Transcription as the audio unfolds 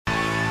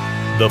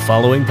The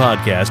following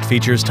podcast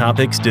features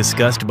topics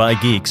discussed by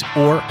geeks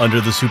or under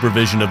the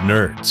supervision of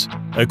nerds.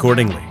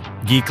 Accordingly,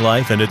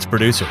 Geeklife and its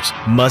producers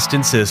must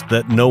insist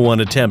that no one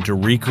attempt to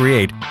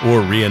recreate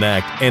or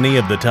reenact any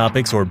of the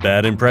topics or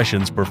bad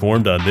impressions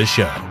performed on this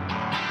show.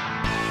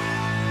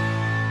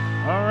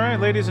 All right,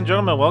 ladies and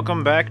gentlemen,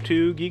 welcome back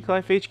to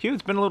Geeklife HQ.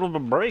 It's been a little bit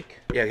of a break.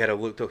 Yeah,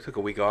 took a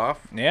week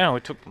off. Yeah, we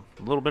took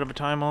a little bit of a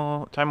time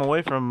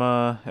away from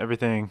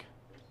everything.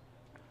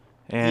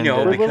 And,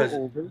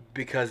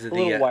 because of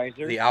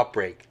the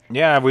outbreak.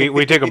 Yeah,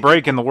 we take a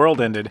break and the world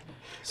ended.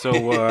 So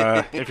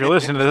if you're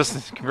listening to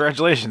this,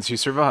 congratulations, you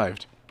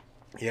survived.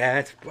 Yeah,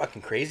 it's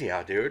fucking crazy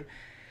out, dude.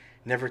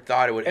 Never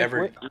thought it would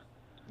ever...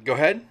 Go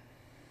ahead.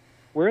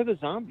 Where are the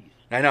zombies?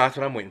 I know, that's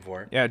what I'm waiting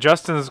for. Yeah,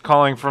 Justin's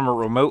calling from a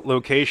remote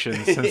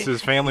location since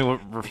his family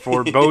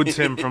forebodes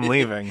him from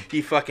leaving.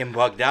 He fucking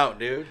bugged out,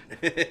 dude.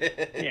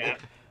 Yeah.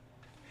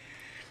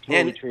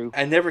 Totally true.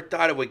 I never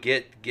thought it would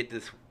get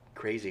this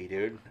crazy,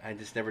 dude. I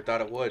just never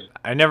thought it would.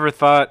 I never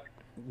thought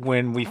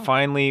when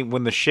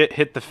the shit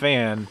hit the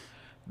fan,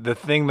 the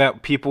thing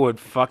that people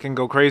would fucking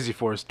go crazy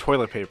for is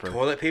toilet paper.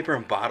 Toilet paper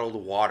and bottled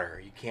water.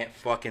 You can't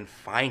fucking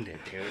find it,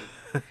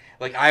 dude.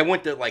 Like, I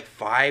went to,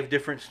 5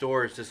 different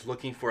stores just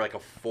looking for, a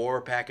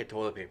 4-pack of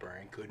toilet paper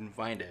and couldn't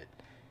find it.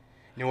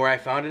 You know where I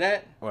found it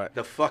at? What?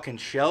 The fucking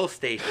Shell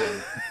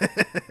station.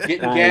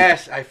 Getting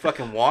gas, I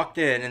fucking walked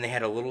in, and they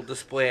had a little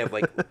display of,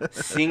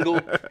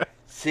 single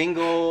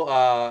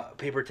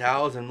paper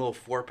towels and little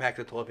 4-packs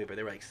of toilet paper.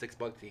 They were,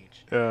 $6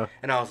 each. Yeah.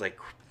 And I was like,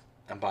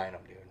 I'm buying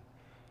them, dude.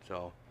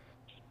 So...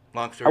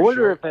 Long story I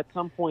wonder short, if at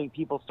some point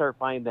people start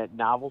buying that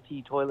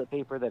novelty toilet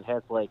paper that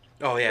has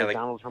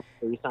Donald Trump's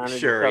face on it.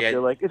 Sure, and stuff. yeah. They're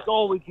like, it's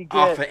all we can get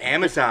off of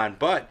Amazon,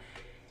 but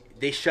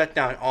they shut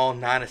down all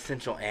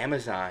non-essential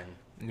Amazon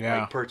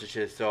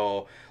purchases.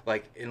 So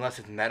unless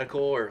it's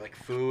medical or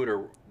food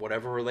or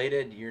whatever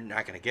related, you're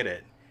not gonna get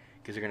it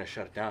because they're gonna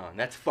shut it down.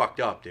 That's fucked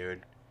up,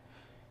 dude.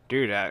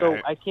 Dude,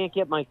 I can't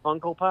get my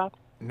Funko Pop.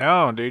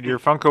 No, dude, your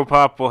Funko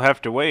Pop will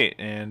have to wait,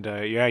 and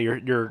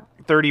your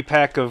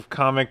 30-pack of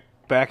comic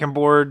backing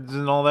boards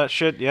and all that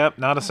shit. Yep,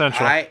 not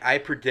essential. I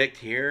predict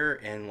here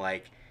in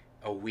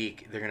a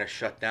week they're gonna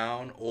shut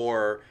down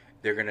or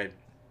they're gonna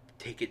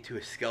take it to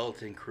a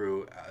skeleton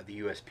crew, the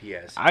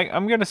USPS.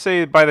 I'm gonna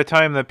say by the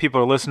time that people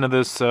are listening to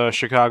this,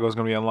 Chicago's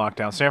gonna be on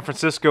lockdown. San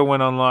Francisco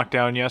went on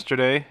lockdown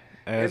yesterday.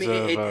 It's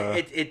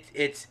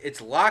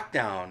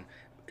lockdown,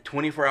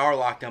 24-hour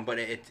lockdown, but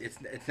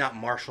it's not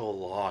martial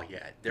law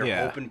yet.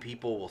 They're hoping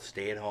people will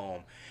stay at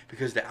home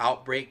because the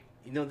outbreak.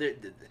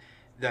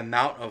 The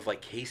amount of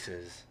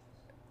cases,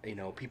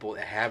 people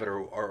that have it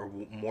are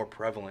more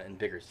prevalent in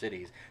bigger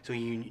cities. So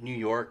New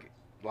York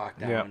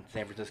lockdown,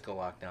 San Francisco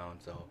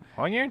lockdown. So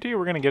I guarantee you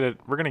we're gonna get it.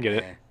 We're gonna get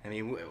it. I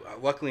mean,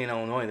 luckily in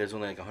Illinois there's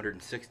only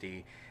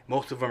 160.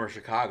 Most of them are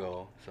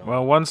Chicago. So.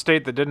 Well, one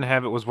state that didn't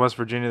have it was West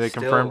Virginia. They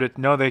confirmed it.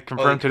 No, they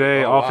confirmed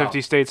today. All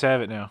 50 states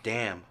have it now.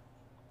 Damn.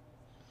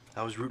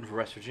 I was rooting for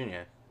West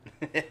Virginia.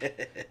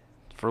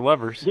 For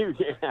lovers. Dude,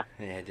 yeah.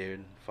 Yeah,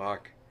 dude.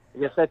 Fuck. I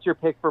guess that's your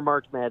pick for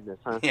March Madness,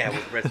 huh? Yeah,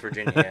 with West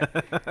Virginia.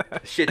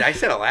 Shit, I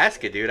said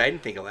Alaska, dude. I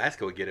didn't think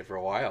Alaska would get it for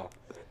a while.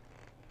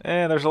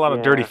 There's a lot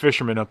of dirty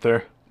fishermen up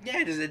there.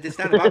 Yeah, it's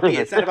not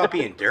about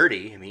being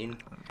dirty. I mean,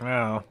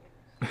 well,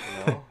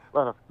 a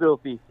lot of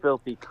filthy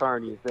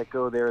carnies that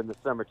go there in the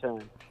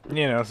summertime.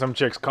 Some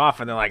chicks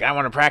coughing. They're like, "I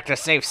want to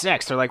practice safe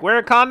sex." They're like, "Wear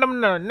a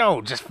condom."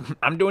 No, just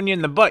I'm doing you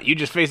in the butt. You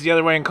just face the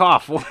other way and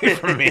cough away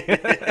from me.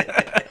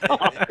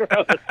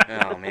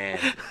 Oh man,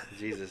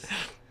 Jesus.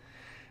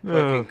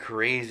 Fucking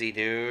crazy,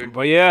 dude.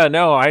 But yeah,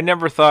 no, I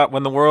never thought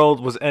when the world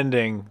was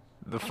ending,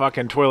 the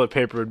fucking toilet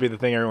paper would be the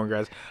thing everyone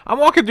grabs. I'm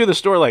walking through the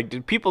store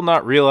did people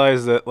not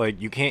realize that,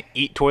 you can't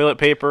eat toilet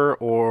paper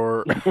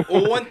or...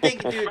 Well, one thing,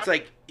 dude,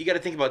 it's you got to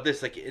think about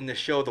this, in the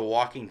show The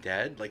Walking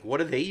Dead, what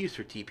do they use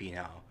for TP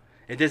now?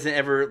 It doesn't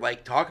ever,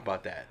 talk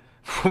about that.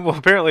 Well,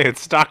 apparently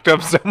it's stocked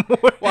up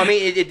somewhere. Well, I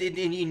mean,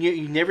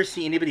 you never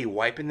see anybody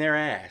wiping their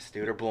ass,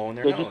 dude, or blowing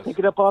their nose. They just pick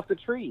it up off the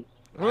trees.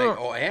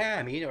 Oh yeah,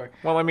 I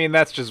mean,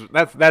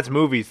 that's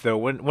movies though.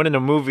 When in a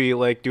movie,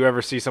 do you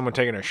ever see someone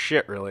taking a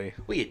shit? Really?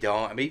 Well, you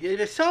don't. I mean,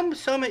 there's some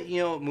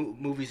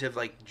movies have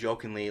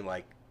jokingly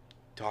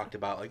talked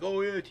about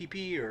oh yeah,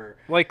 TP or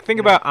think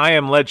about I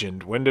Am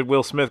Legend. When did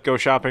Will Smith go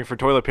shopping for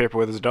toilet paper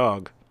with his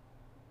dog?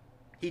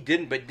 He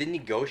didn't, but didn't he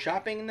go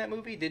shopping in that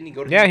movie? Didn't he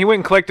go to? Yeah, he went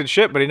and collected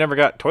shit, but he never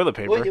got toilet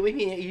paper. Well,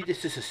 you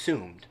just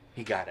assumed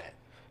he got it.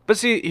 But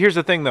see, here's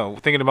the thing though.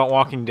 Thinking about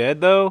Walking Dead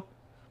though.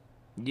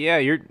 Yeah,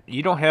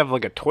 you don't have a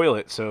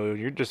toilet, so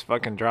you're just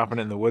fucking dropping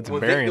it in the woods and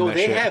burying that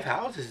shit. They have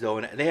houses though.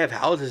 They have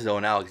houses though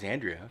in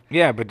Alexandria.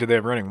 Yeah, but do they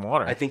have running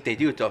water? I think they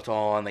do. It's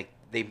all on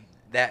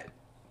that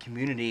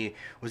community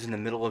was in the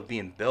middle of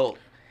being built,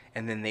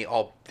 and then they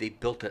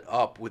built it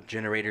up with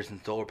generators and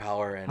solar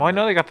power. And well, I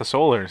know they got the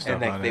solar and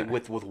stuff and on they it.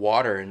 with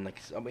water and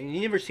I mean,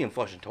 you never see them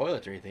flushing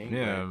toilets or anything.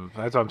 Yeah,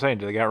 that's what I'm saying.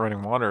 They got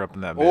running water up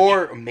in that bitch.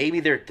 Or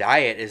maybe their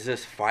diet is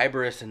just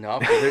fibrous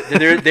enough.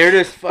 They're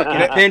just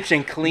fucking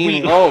pinching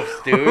clean loaves,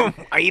 dude.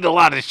 I eat a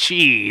lot of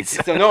cheese.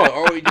 So no,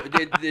 or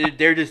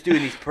they're just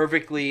doing these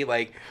perfectly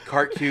like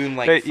cartoon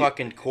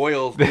fucking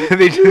coils.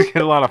 They just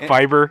get a lot of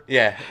fiber.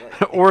 Yeah.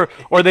 or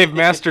they've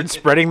mastered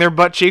spreading their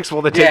butt cheeks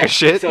while they take a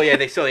shit. So they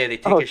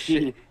take a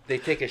shit. They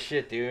take a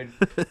shit, dude.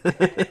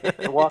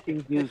 The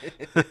walking goose.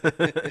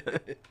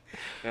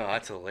 No,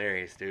 that's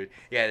hilarious, dude.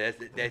 Yeah,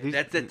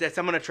 that's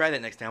I'm gonna try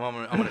that next time.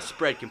 I'm gonna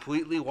spread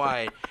completely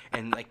wide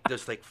and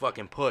just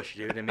fucking push,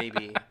 dude, and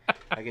maybe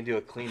I can do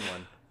a clean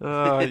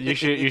one. You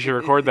should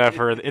record that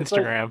for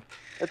Instagram.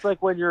 It's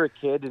like when you're a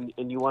kid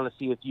and you want to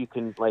see if you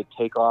can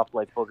take off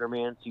like Booger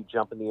Man, so you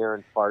jump in the air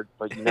and fart,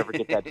 but you never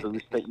get that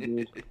boost that you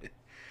need.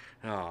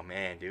 Oh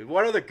man, dude!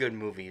 What other good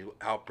movies,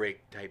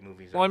 outbreak type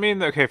movies? Well, I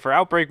mean, okay, for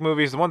outbreak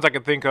movies, the ones I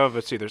can think of,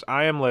 let's see. There's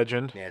I Am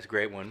Legend. Yeah, it's a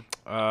great one.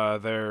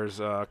 There's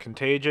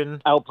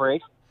Contagion.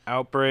 Outbreak.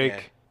 Yeah.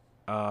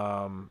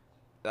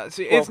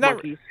 See, it's not.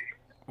 Monkeys.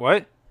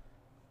 What?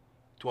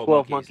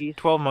 12 Monkeys.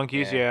 12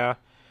 Monkeys. Yeah.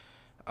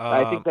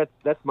 I think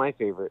that's my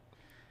favorite.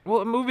 Well,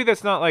 a movie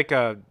that's not like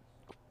a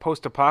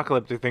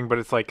post-apocalyptic thing, but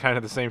it's like kind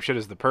of the same shit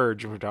as The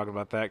Purge. If we're talking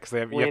about that, because you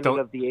have to. Planet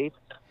of the Apes.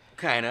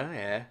 Kinda,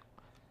 yeah.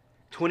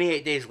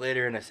 28 Days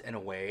Later in a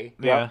way.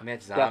 Yeah. I mean,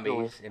 it's zombies.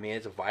 Definitely. I mean,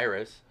 it's a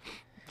virus.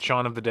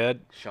 Shaun of the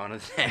Dead. Shaun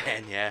of the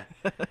Dead, yeah.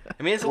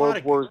 I mean, it's a World lot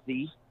of War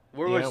Z.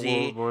 World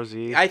War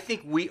Z. I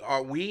think we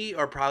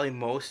are probably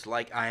most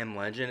like I Am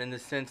Legend in the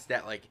sense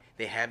that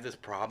they have this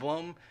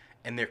problem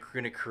and they're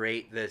going to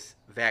create this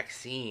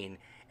vaccine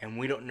and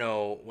we don't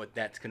know what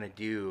that's going to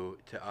do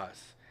to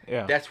us.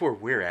 Yeah. That's where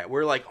we're at.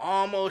 We're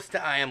almost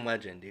to I Am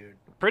Legend, dude.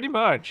 Pretty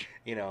much.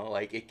 You know,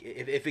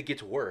 if it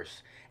gets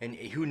worse. And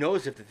who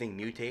knows if the thing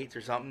mutates or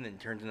something and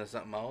turns into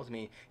something else. I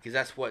mean, because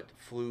that's what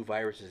flu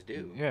viruses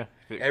do. Yeah.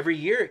 Every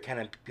year it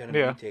kind of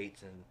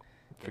mutates and,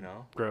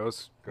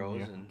 grows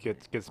and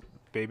gets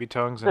baby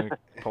tongues and it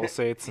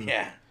pulsates. And,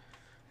 yeah.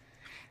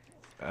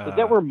 Is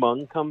that where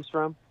Mung comes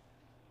from?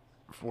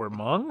 For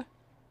Mung?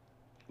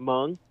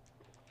 Mung?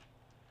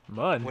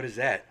 Mun? What is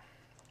that?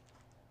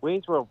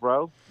 Wayne's World,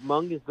 bro.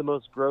 Mung is the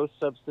most gross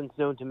substance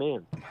known to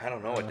man. I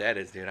don't know what that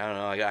is, dude. I don't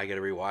know. I got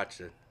to rewatch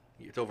it.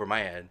 It's over my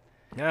head.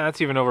 Yeah,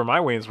 that's even over my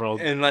Wayne's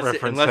World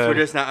unless we're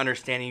just not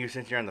understanding you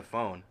since you're on the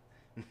phone.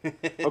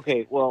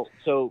 Okay, well,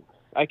 so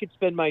I could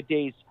spend my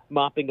days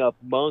mopping up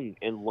Mung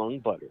and lung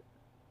butter.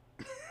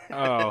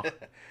 Oh.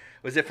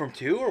 Was it from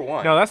 2 or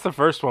 1? No, that's the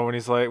first one when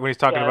he's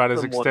talking about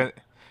his extent.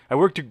 I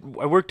worked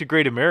to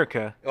Great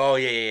America. Oh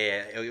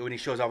yeah. When he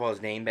shows off all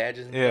his name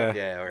badges and stuff.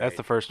 Yeah, all right. That's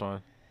the first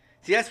one.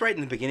 See, that's right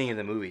in the beginning of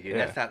the movie, dude.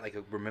 Yeah. That's not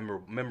a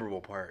memorable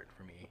part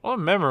for me. Well,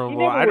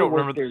 memorable. I don't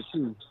remember.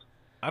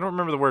 I don't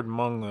remember the word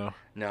Mung though.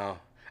 No,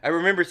 I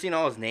remember seeing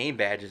all his name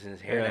badges and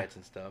his hairnets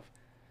and stuff.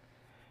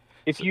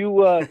 If you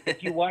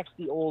watch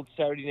the old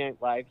Saturday Night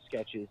Live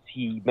sketches,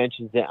 he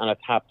mentions it on a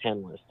top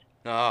 10 list.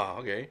 Oh,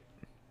 okay.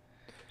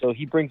 So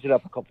he brings it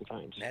up a couple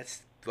times.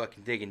 That's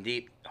fucking digging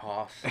deep,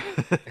 Hoss.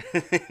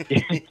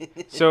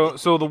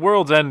 So the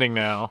world's ending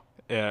now,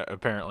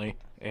 apparently.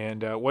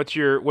 And what's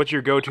your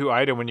go-to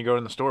item when you go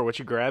in the store? What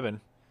you grabbing?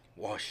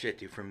 Well, shit,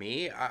 dude. For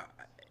me,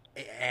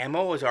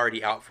 ammo is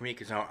already out for me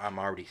because I'm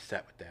already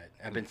set with that.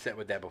 I've been set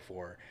with that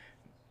before.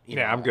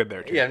 I'm good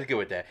there too. Yeah, I'm good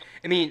with that.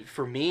 I mean,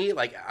 for me,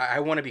 I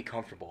want to be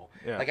comfortable.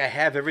 Yeah. I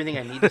have everything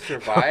I need to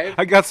survive.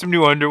 I got some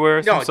new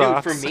underwear. Some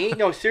socks. Dude, for me,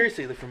 no,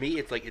 seriously, for me,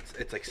 it's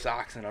like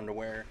socks and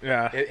underwear.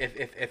 Yeah.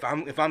 If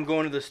I'm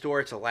going to the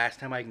store, it's the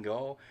last time I can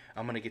go.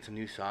 I'm gonna get some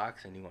new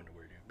socks and new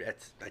underwear, dude.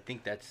 I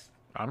think that's.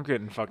 I'm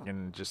getting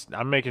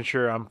I'm making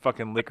sure I'm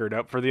fucking liquored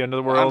up for the end of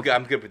the world.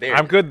 I'm good there.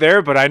 I'm good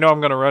there, but I know I'm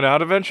gonna run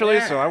out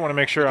eventually, so I want to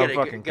make sure I'm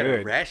fucking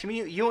good. Rash. I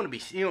mean, you want to be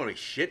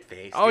shit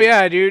faced. Oh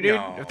yeah, dude.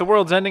 No. If the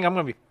world's ending, I'm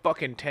gonna be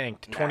fucking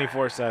tanked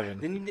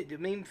 24/7.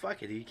 Then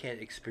fuck it, you can't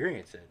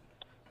experience it.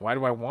 Why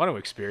do I want to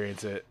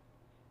experience it?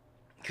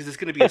 Because it's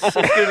gonna be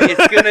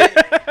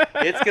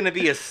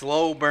a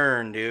slow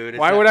burn, dude.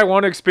 Why would I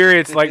want to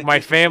experience my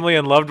family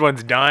and loved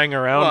ones dying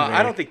around me?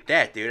 I don't think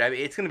that, dude. I mean,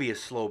 it's gonna be a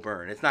slow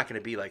burn. It's not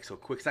gonna be so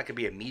quick. It's not gonna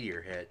be a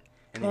meteor hit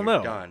and then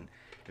you're done.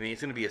 I mean,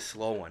 it's gonna be a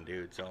slow one,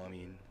 dude. So I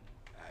mean,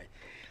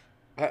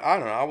 I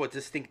don't know. I would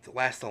just think it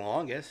lasts the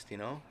longest,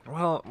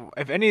 Well,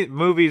 if any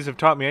movies have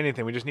taught me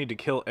anything, we just need to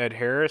kill Ed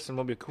Harris and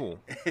we'll be cool.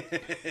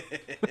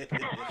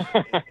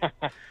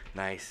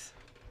 Nice.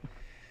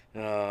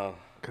 We're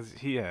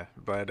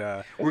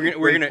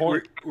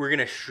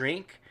gonna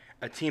shrink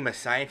a team of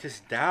scientists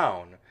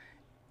down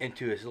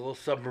into this little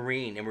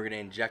submarine, and we're gonna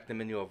inject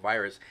them into a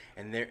virus,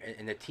 and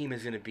the team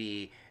is gonna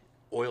be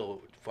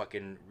oil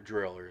fucking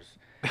drillers,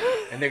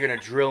 and they're gonna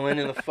drill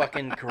into the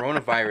fucking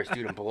coronavirus,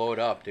 dude, and blow it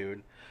up,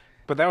 dude.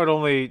 But that would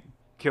only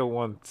kill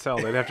one cell.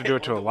 They'd have to do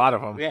it to a lot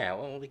of them. Yeah,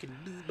 well, they could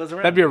buzz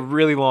around. That'd be a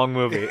really long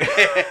movie.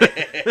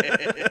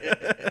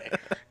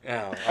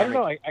 I don't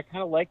know. I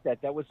kind of like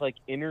that. That was like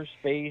Inner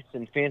Space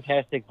and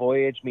Fantastic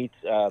Voyage meets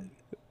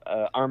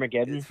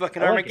Armageddon. It's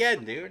fucking I like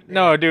Armageddon, dude.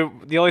 No,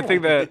 dude. The only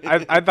thing that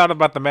I thought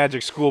about the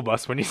Magic School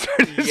Bus when you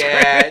started.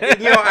 Yeah,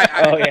 you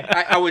know,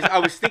 yeah. I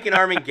was thinking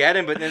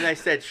Armageddon, but then I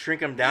said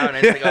shrink them down. And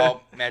I was like,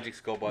 oh, Magic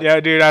School Bus. Yeah,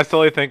 dude. I was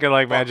totally thinking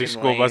like Magic Fucking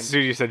School Bus. lame. As soon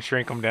as you said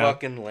shrink them down.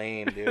 Fucking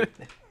lame, dude.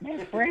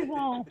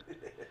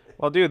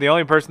 Well, dude, the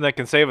only person that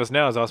can save us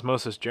now is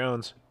Osmosis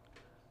Jones.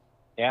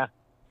 Yeah.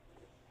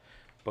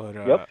 But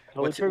Yep.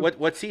 Totally true.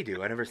 What's he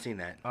do? I never seen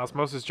that.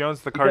 Osmosis Jones,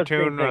 the He does the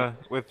same cartoon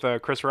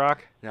with Chris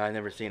Rock. No, I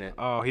never seen it.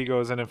 Oh, he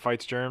goes in and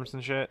fights germs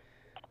and shit.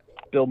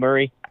 Bill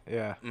Murray.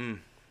 Yeah.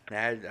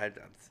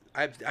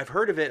 I've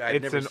heard of it. I've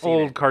It's never an seen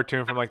old it.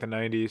 cartoon from like the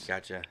 90s.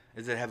 Gotcha.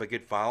 Does it have a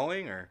good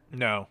following or?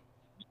 No.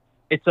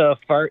 It's a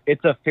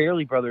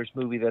Fairley Brothers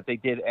movie that they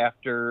did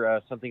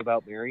after Something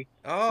About Mary.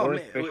 Oh,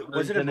 Lawrence man, Fishburne's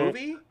was it a in it.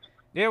 movie?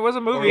 Yeah, it was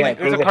a movie. Yeah, It's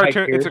a David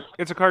cartoon. Hyde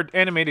It's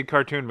animated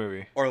cartoon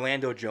movie.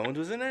 Orlando Jones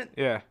was in it?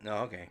 Yeah. No,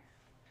 okay.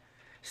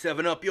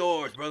 7 Up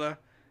yours, brother.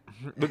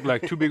 Look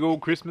like two big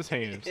old Christmas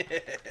hams.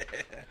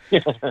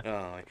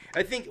 Oh,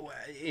 I think,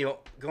 you know,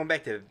 going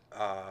back to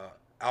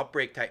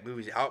Outbreak type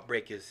movies,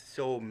 Outbreak is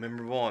so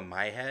memorable in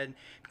my head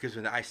because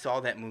when I saw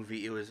that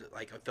movie, it was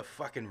like the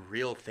fucking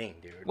real thing,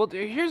 dude. Well,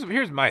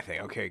 here's my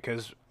thing, okay?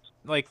 Because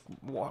like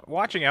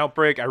watching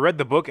Outbreak, I read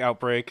the book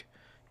Outbreak,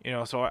 you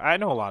know, so I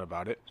know a lot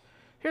about it.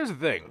 Here's the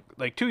thing: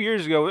 like 2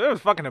 years ago, there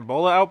was fucking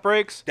Ebola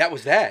outbreaks. That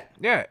was that.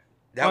 Yeah,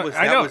 That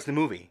I know. was the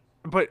movie.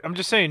 But I'm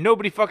just saying,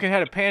 nobody fucking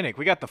had a panic.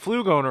 We got the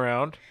flu going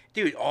around.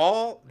 Dude,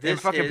 all And this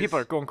fucking people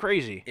are going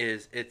crazy.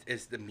 is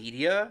the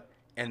media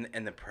and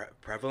the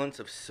prevalence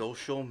of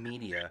social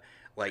media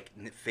like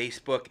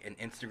Facebook and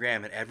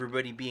Instagram and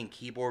everybody being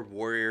keyboard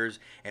warriors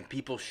and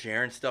people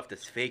sharing stuff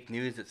that's fake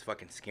news that's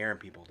fucking scaring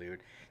people,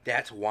 dude.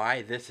 That's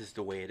why this is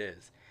the way it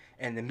is.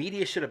 And the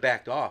media should have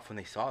backed off when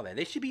they saw that.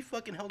 They should be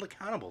fucking held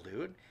accountable,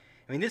 dude.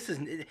 I mean, this is...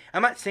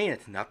 I'm not saying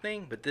it's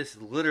nothing, but this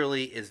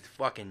literally is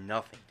fucking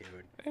nothing,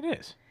 dude. It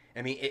is.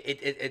 I mean,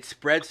 it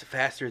spreads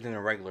faster than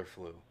a regular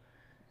flu.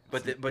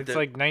 But It's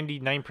like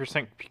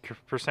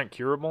 99%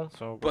 curable,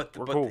 so we're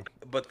cool.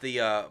 But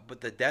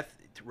the death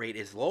rate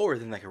is lower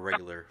than like a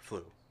regular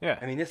flu. Yeah.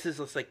 I mean, this is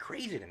just like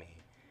crazy to me.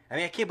 I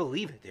mean, I can't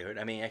believe it, dude.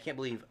 I mean, I can't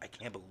believe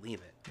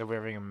it. That we're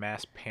having a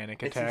mass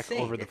panic It's attack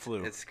insane. over the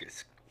flu. It's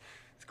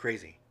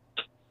crazy.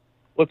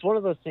 Well, it's one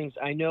of those things.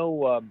 I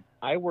know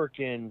I work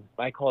in,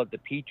 I call it the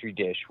Petri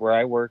dish, where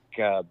I work.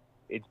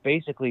 It's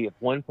basically if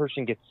one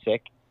person gets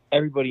sick,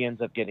 everybody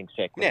ends up getting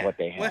sick with what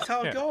they have. Well, that's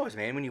how Yeah. it goes,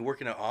 man. When you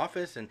work in an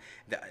office and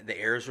the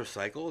air is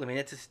recycled, I mean,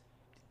 it's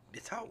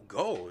how it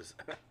goes.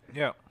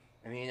 Yeah.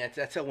 I mean,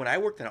 that's how, when I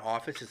worked in an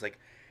office, it's like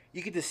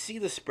you could just see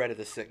the spread of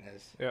the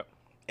sickness. Yeah.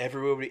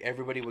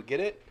 Everybody would get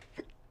it.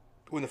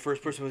 When the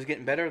first person was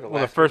getting better,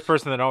 Well, the first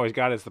person that always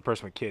got it is the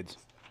person with kids.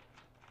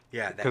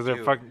 Yeah, that Because their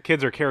too. fucking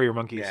kids are carrier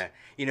monkeys. Yeah,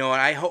 you know,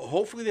 and I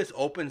hopefully this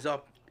opens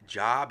up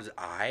jobs'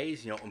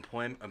 eyes, you know,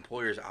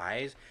 employers'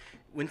 eyes.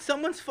 When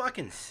someone's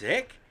fucking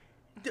sick,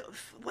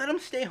 let them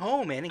stay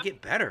home, man, and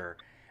get better.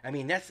 I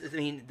mean, that's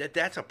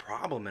a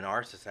problem in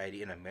our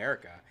society in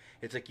America.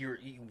 It's like you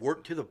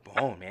work to the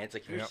bone, man. It's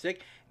like if you're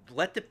sick,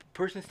 let the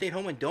person stay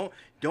home and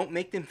don't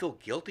make them feel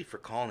guilty for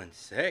calling in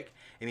sick.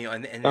 I mean,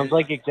 and Sounds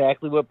like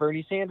exactly what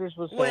Bernie Sanders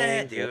was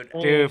saying.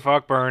 Dude,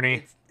 fuck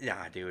Bernie.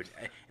 Nah, dude.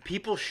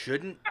 People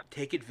shouldn't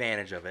take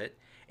advantage of it.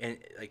 And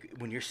like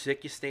when you're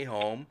sick, you stay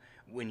home.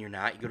 When you're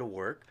not, you go to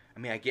work. I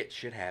mean, I get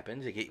shit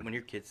happens. When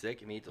your kid's sick.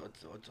 I mean,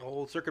 it's a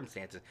whole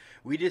circumstances.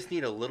 We just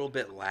need a little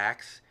bit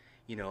lax,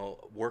 you know,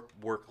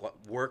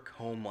 work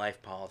home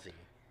life policy.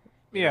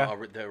 You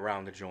know,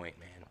 around the joint,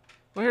 man.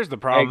 Well, here's the I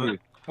problem. agree.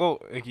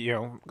 Well, you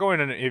know, going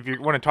in, if you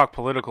want to talk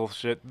political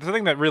shit, the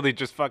thing that really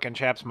just fucking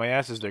chaps my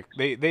ass is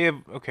they have,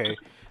 okay,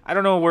 I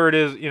don't know where it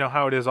is, you know,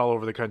 how it is all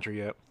over the country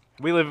yet.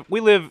 We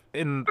live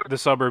in the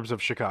suburbs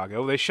of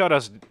Chicago. They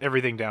shut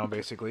everything down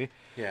basically.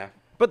 Yeah.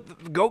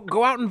 But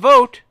go out and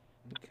vote.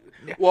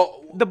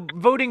 Well, The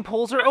voting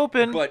polls are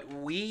open. but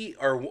we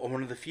are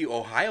one of the few.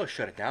 Ohio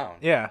shut it down.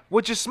 Yeah,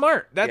 which is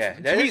smart. That's Yeah,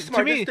 to that me, is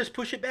smart. To me, Just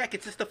push it back.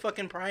 It's just a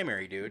fucking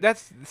primary, dude.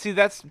 that's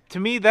to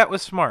me that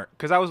was smart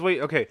because I was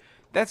okay.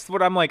 That's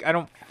what I'm like. I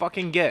don't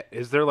fucking get.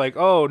 Is they're like,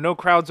 oh, no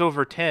crowds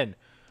over 10.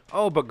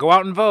 Oh, but go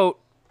out and vote.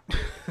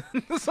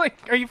 It's like,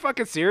 are you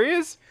fucking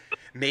serious?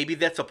 Maybe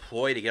that's a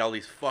ploy to get all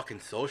these fucking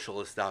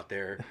socialists out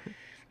there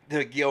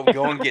to go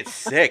and get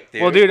sick,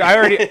 dude. Well, dude, I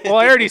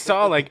already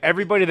saw like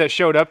everybody that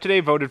showed up today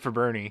voted for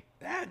Bernie.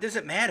 That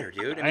doesn't matter,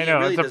 dude. I I mean, know it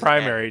really it's a doesn't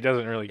primary. matter. It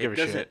doesn't really give It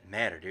a doesn't shit.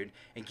 matter, dude.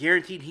 And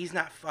guaranteed, he's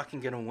not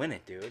fucking gonna win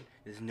it, dude.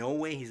 There's no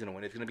way he's gonna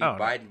win. It's gonna be Oh,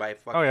 no. Biden by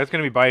fucking. Oh yeah, it's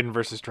gonna be Biden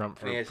versus Trump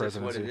for I mean, it's just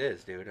presidency. what it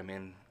is, dude. I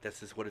mean, that's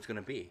just what it's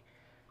gonna be.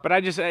 But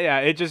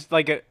it just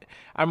like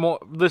I'm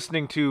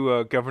listening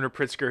to Governor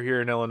Pritzker here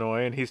in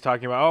Illinois, and he's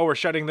talking about, oh, we're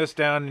shutting this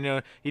down. You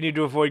know, you need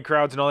to avoid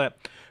crowds and all that.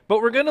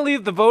 But we're gonna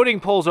leave the voting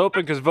polls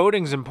open because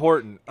voting's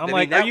important. I'm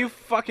like, are you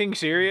fucking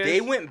serious?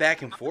 They went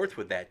back and forth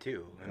with that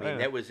too. I mean,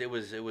 Yeah. it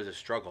was a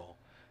struggle.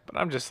 But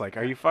I'm just like,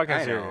 are you fucking I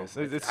know.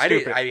 serious? It's I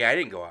stupid.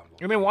 didn't go out.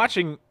 I mean,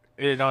 watching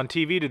on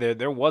TV today,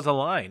 there was a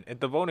line at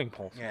the voting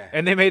polls. Yeah.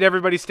 And they made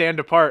everybody stand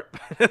apart.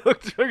 It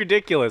looked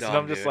ridiculous. And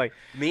I'm just dude. like,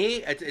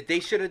 they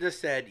should have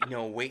just said,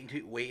 wait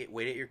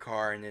at your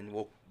car, and then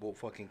we'll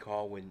fucking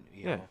call when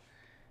you know.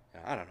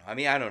 I don't know. I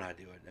mean, I don't know how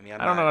to do it. I mean,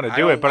 I don't know how to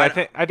do it, but I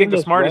think the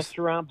those smartest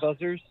restaurant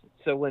buzzers.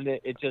 So when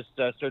it just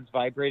starts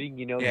vibrating,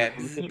 the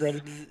food is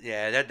ready.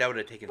 Yeah, that would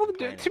have taken. Well,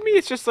 to me,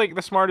 it's just like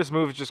the smartest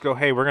move is just go,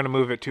 hey, we're going to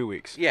move it 2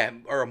 weeks. Yeah,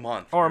 or a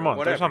month. Or a month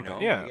whatever, or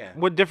something. Yeah.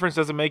 What difference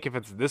does it make if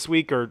it's this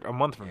week or a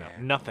month from now?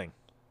 Nothing.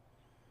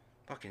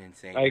 Fucking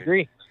insane. I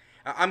agree.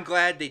 I'm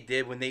glad they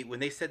did when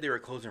they said they were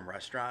closing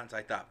restaurants.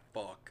 I thought,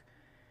 fuck.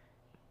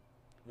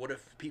 What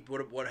if people?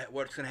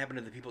 What's gonna happen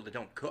to the people that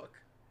don't cook?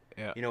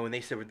 Yeah. When they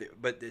said,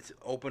 but it's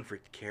open for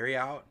carry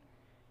out.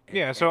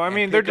 Yeah, so I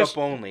mean, they're just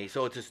only.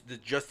 So it's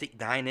just the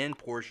dine-in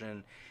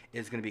portion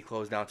is going to be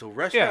closed down. So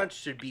restaurants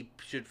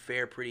should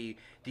fare pretty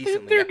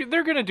decently.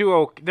 They're going to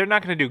do. They're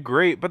not going to do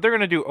great, but they're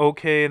going to do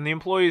okay. And the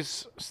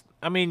employees,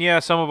 I mean, yeah,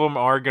 some of them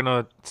are going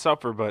to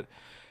suffer, but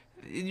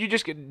you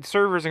just get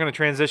servers are going to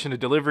transition to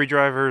delivery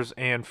drivers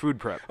and food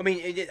prep. I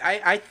mean,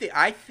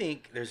 I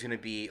think there's going to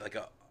be like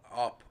a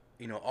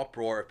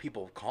uproar of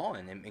people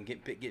calling and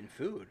getting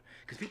food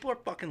because people are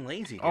fucking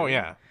lazy. Dude. Oh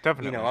yeah,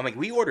 definitely. I'm like,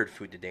 we ordered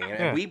food today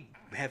and we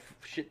have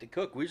shit to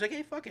cook. We're just like,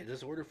 hey, fuck it,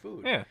 just order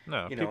food. Yeah,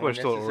 no, people are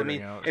still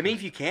ordering out. I mean,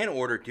 if you can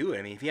order, do it.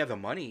 I mean, if you have the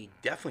money,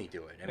 definitely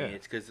do it. I mean,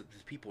 it's because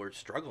people are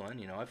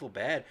struggling. I feel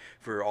bad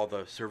for all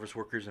the service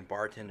workers and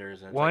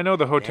bartenders. And I know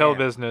the hotel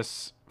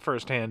business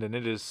firsthand, and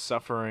it is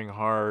suffering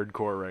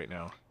hardcore right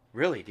now.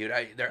 Really, dude?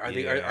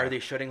 Are they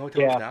shutting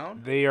hotels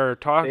down? They are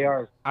talking. They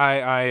are.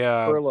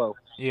 Furlough.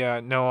 Yeah,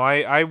 no,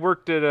 I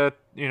worked at a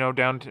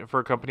for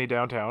a company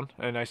downtown,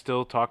 and I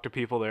still talk to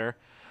people there.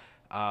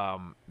 I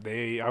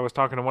was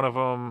talking to one of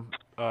them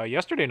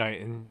yesterday night,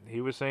 and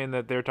he was saying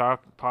that they're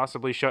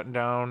possibly shutting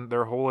down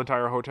their whole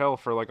entire hotel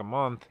for like a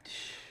month.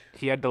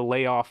 He had to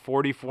lay off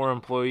 44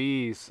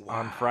 employees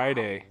on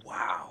Friday.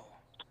 Wow.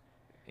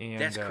 And,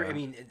 that's crazy. I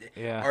mean,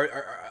 yeah.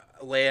 Are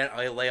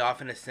lay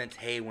off in a sense?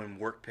 Hey, when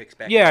work picks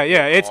back. Yeah, up,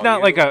 yeah. It's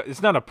not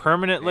you? a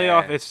permanent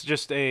layoff. It's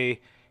just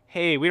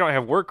hey, we don't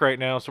have work right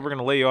now, so we're going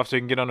to lay you off so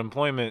you can get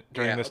unemployment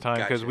during this time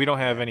because we don't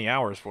have any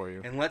hours for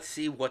you. And let's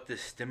see what the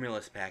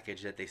stimulus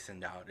package that they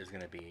send out is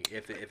going to be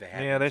if it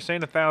happens. Yeah, they're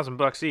saying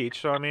 $1,000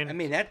 each. So I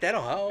mean,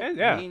 that'll help.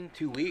 Yeah. I mean,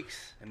 2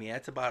 weeks. I mean,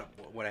 that's about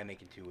what I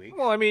make in 2 weeks.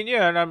 Well, I mean,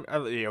 yeah,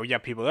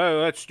 and people,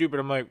 that's stupid.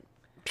 I'm like,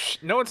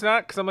 no, it's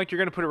not, because I'm like, you're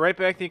going to put it right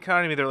back in the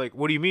economy. They're like,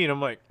 what do you mean?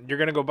 I'm like, you're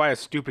going to go buy a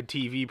stupid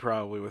TV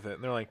probably with it.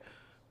 And they're like,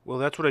 well,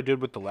 that's what I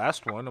did with the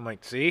last one. I'm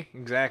like, see,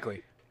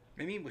 exactly.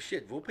 I mean, well,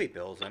 shit, we'll pay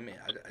bills. I mean,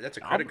 that's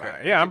a credit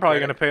card. Yeah, I'm probably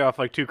going to pay off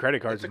like 2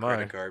 credit cards. That's a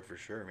credit card for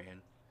sure,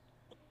 man.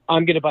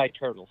 I'm going to buy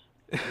turtles.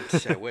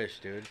 I wish,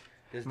 dude.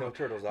 There's no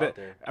turtles out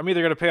there. I'm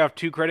either going to pay off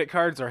 2 credit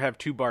cards or have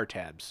 2 bar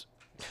tabs.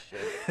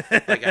 Shit.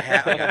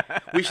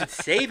 We should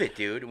save it,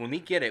 dude. When we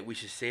get it, we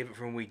should save it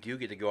for when we do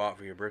get to go out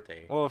for your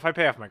birthday. Well, if I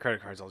pay off my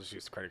credit cards, I'll just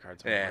use the credit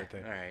cards on my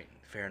birthday. All right.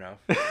 Fair enough.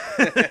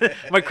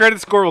 My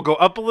credit score will go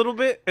up a little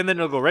bit, and then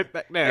it'll go right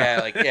back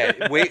down.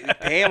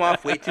 Pay them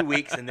off, wait 2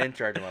 weeks, and then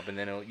charge them up, and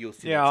then you'll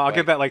see. Yeah, I'll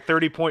get that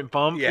 30-point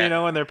bump,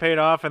 and they're paid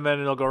off, and then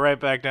it'll go right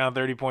back down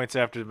 30 points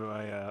after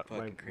my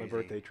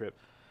birthday trip.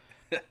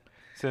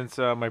 Since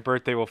my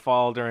birthday will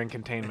fall during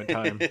containment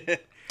time.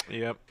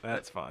 Yep,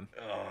 that's fun.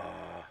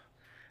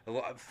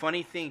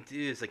 Funny thing too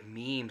is like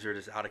memes are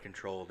just out of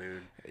control,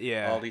 dude.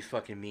 Yeah. All these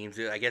fucking memes.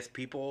 I guess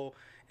people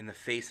in the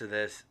face of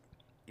this,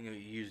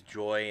 use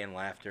joy and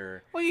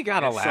laughter. Well, you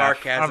gotta laugh.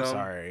 Sarcasm. I'm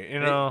sorry,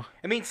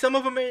 I mean, some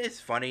of them is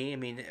funny. I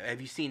mean,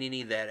 have you seen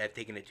any that have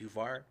taken it too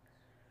far?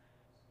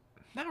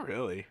 Not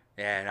really.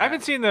 Yeah. I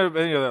haven't seen the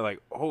they're like,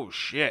 oh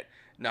shit.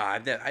 No,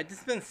 I've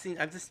just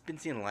been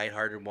seeing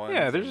lighthearted ones.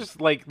 Yeah, they're just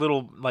like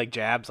little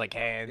jabs, like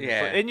hey.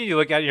 Yeah. And you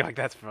look at it, you're like,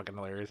 that's fucking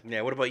hilarious.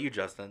 Yeah. What about you,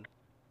 Justin?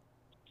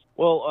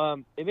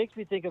 Well, it makes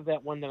me think of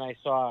that one that I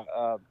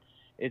saw.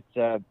 It's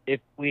if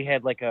we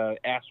had like a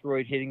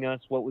asteroid hitting us,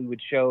 what we would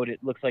show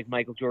it looks like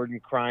Michael Jordan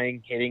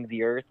crying hitting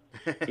the Earth.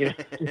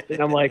 And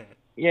I'm like,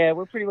 yeah,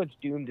 we're pretty much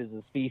doomed as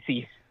a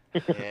species.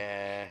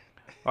 Yeah.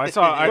 Well, I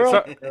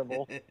saw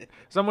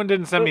someone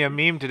didn't send me a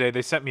meme today.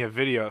 They sent me a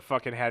video. It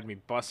fucking had me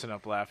busting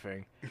up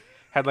laughing.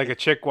 Had like a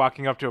chick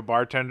walking up to a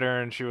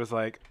bartender, and she was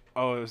like,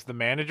 "Oh, is the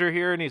manager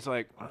here?" And he's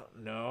like,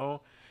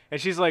 "No." And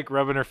she's like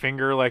rubbing her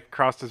finger like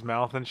across his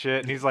mouth and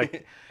shit. And he's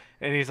like,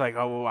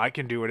 "Oh, well, I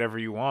can do whatever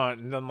you want."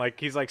 And then like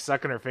he's like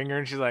sucking her finger,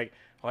 and she's like,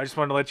 "Well, I just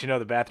wanted to let you know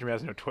the bathroom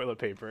has no toilet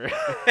paper."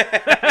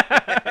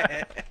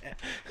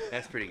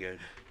 That's pretty good.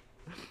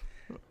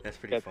 That's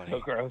pretty funny. So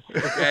gross.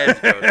 That's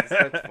gross.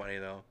 That's funny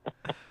though.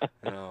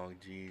 Oh,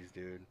 jeez,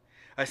 dude.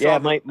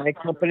 My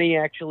company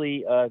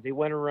actually they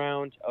went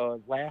around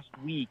last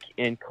week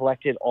and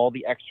collected all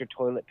the extra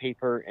toilet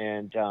paper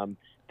and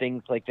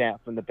things like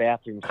that from the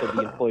bathroom, so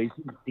the employees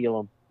didn't steal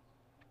them.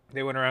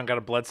 They went around, got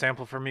a blood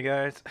sample from you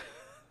guys.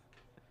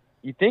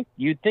 You'd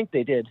think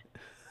they did.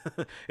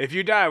 If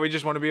you die, we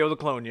just want to be able to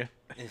clone you.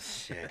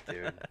 Shit,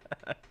 dude.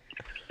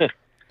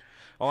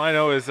 All I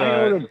know is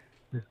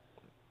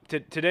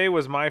today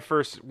was my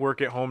first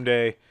work at home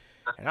day,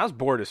 And I was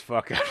bored as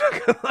fuck.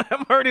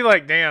 I'm already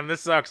like, damn,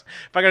 this sucks.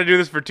 If I got to do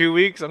this for 2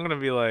 weeks, I'm going to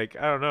be like,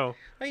 I don't know.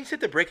 I mean, you just have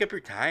to break up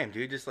your time,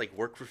 dude. Just like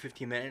work for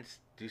 15 minutes,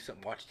 do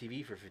something, watch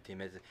TV for 15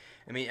 minutes.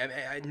 I mean,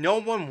 no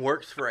one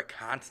works for a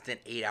constant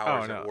 8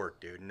 hours no. of work,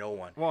 dude. No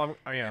one. Well,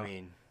 I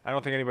mean, I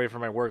don't think anybody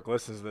from my work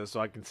listens to this, so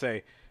I can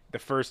say the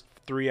first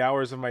 3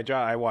 hours of my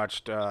job, I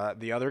watched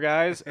The Other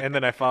Guys, and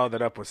then I followed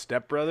that up with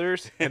Step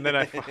Brothers, and then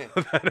I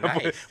followed that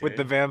up with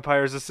The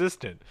Vampire's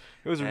Assistant.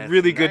 It was a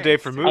really good day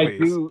for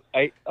movies.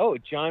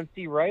 John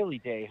C. Reilly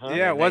Day, huh?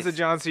 Yeah, it was a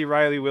John C.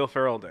 Reilly, Will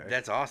Ferrell day.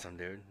 That's awesome,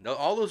 dude.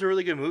 All those are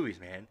really good movies,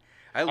 man.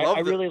 I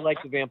really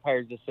like The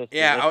Vampire's Assistant.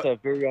 Yeah, it's a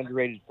very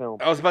underrated film.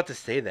 I was about to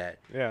say that.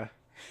 Yeah.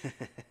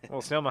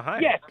 Well, Selma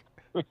Hayek. Yes.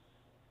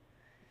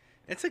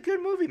 It's a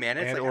good movie, man.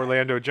 It's and like,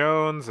 Orlando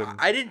Jones. And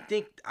I didn't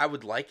think I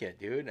would like it,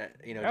 dude.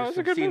 Just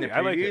from seeing the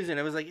previews, and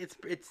it was like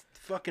it's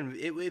fucking.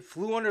 It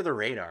flew under the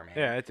radar, man.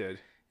 Yeah, it did.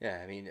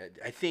 Yeah, I mean,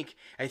 I think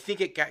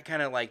it got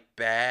kind of like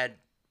bad,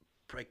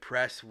 like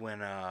press when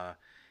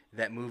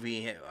that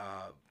movie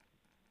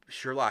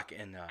Sherlock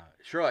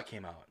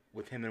came out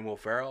with him and Will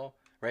Ferrell,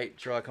 right?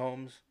 Sherlock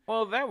Holmes.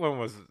 Well, that one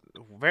was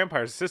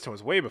Vampire's Assistant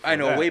was way before. I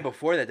know, that. way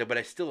before that, though. But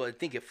I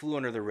think it flew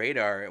under the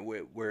radar,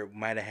 where it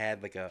might have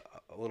had like a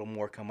little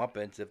more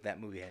comeuppance if that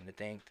movie hadn't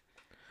tanked.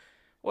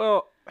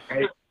 Well,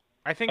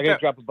 I think I'm gonna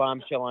drop a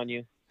bombshell on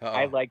you. Uh-oh.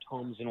 I liked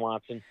Holmes and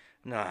Watson.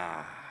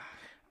 Nah.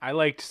 I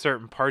liked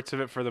certain parts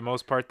of it for the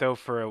most part, though.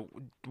 For a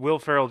Will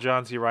Ferrell,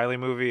 John C. Reilly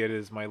movie, it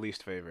is my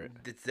least favorite.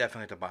 It's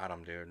definitely at the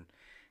bottom, dude.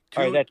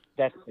 All right,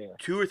 that's fair.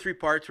 2 or 3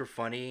 parts were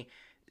funny.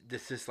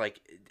 This is like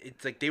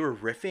it's like they were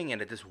riffing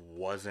and it just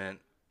wasn't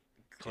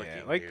clicking.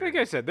 Yeah, like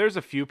I said, there's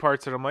a few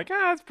parts that I'm like,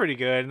 that's pretty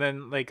good. And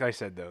then, like I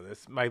said, though,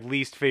 that's my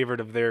least favorite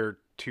of their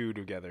two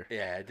together.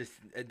 Yeah,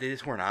 they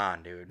just weren't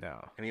on, dude.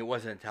 No. I mean, it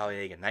wasn't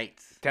Talladega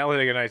Nights.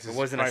 Talladega Nights. It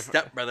wasn't a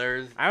Step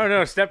Brothers. I don't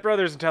know, Step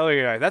Brothers and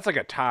Talladega Nights. That's like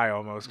a tie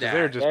almost because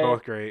they're just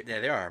both great.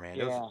 Yeah, they are, man.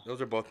 Yeah.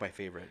 Those are both my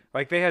favorite.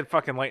 Like they had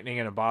fucking lightning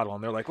in a bottle,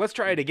 and they're like, let's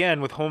try it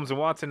again with Holmes and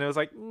Watson. And it was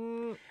like,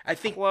 I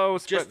think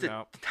close, just but the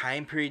no.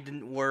 time period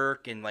didn't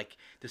work, and like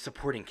the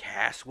supporting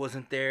cast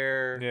wasn't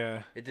there.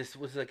 Yeah. It just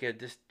was like a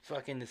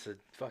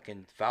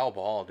fucking foul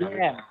ball, dude.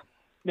 Yeah.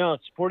 No,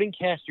 supporting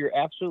cast, you're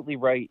absolutely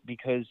right,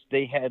 because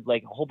they had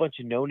like a whole bunch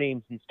of no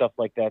names and stuff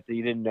like that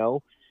you didn't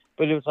know.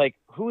 But it was like,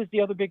 who was the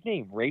other big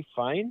name? Ray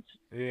Fiennes?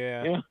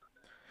 Yeah. Yeah.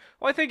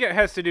 Well, I think it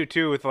has to do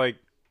too with like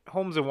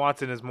Holmes and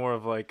Watson is more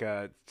of like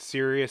a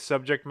serious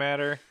subject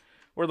matter,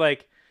 where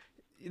like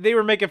they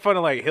were making fun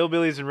of like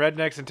hillbillies and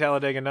rednecks and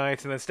Talladega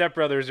Nights, and then Step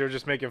Brothers are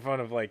just making fun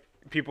of like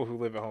people who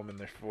live at home in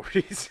their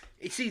 40s.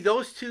 You see,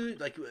 those two,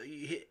 like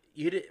you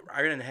hit it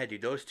right on the head,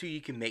 dude. Those two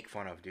you can make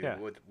fun of, dude. Yeah.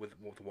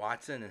 With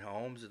Watson and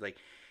Holmes, like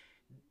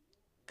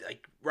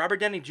Robert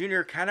Downey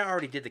Jr. kind of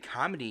already did the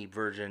comedy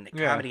version,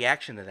 comedy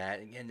action of that,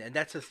 and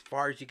that's as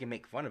far as you can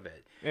make fun of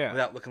it,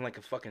 without looking like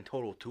a fucking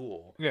total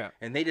tool. Yeah.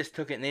 And they just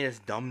took it and they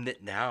just dumbed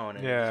it down,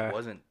 and it just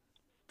wasn't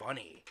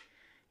funny.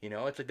 You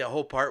know, it's like that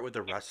whole part with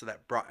the rest of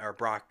that Braun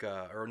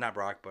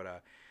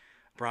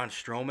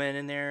Strowman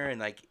in there, and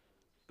like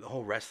the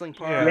whole wrestling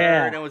part,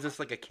 and it was just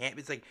like a camp.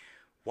 It's like,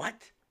 what?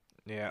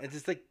 Yeah. It's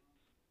just like,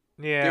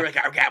 yeah. they're like,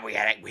 oh god, we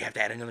have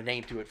to add another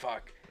name to it.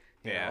 Fuck.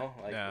 You know?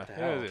 Like, yeah. what the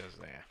hell? It is,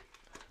 yeah.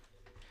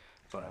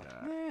 But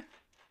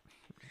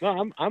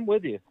No, I'm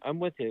with you.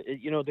 I'm with you.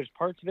 There's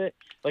parts of it,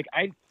 like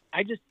I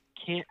just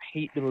can't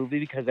hate the movie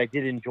because I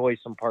did enjoy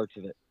some parts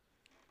of it.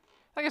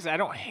 like I said, I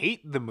don't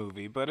hate the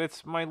movie, but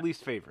it's my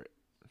least favorite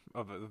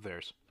of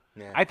theirs.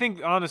 Yeah. I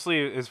think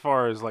honestly, as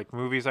far as like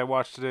movies I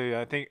watched today,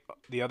 I think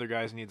The Other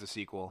Guys needs a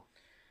sequel.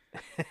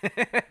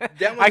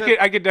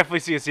 I could definitely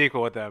see a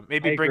sequel with them.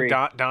 Maybe bring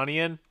Donnie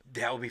in.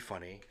 That would be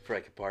funny for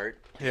like a part.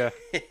 Yeah.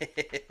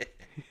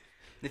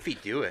 If he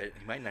do it,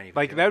 he might not even.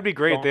 Like that would be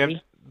great.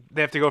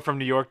 They have to go from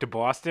New York to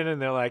Boston,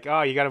 and they're like,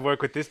 "Oh, you got to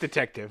work with this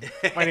detective.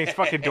 My name's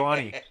fucking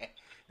Donnie."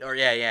 Or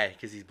yeah,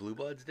 because he's Blue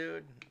Bloods,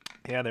 dude.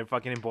 Yeah, they're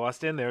fucking in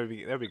Boston. That'd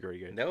be very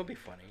good. That would be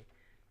funny.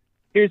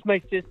 Here's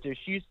my sister.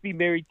 She used to be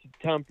married to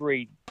Tom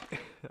Brady.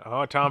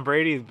 Oh, Tom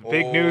Brady!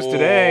 Big news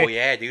today. Oh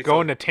yeah, dude.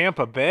 Going to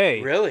Tampa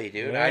Bay. Really,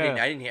 dude? Yeah. I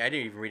didn't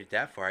even read it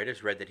that far. I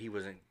just read that he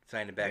wasn't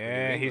signing back.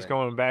 Yeah, he's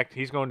going back.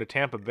 He's going to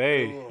Tampa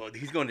Bay. Oh,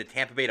 he's going to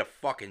Tampa Bay to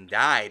fucking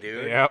die,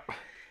 dude. Yep.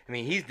 I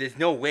mean, there's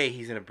no way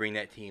he's gonna bring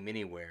that team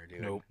anywhere,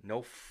 dude. Nope.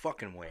 No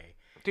fucking way.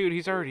 Dude,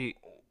 he's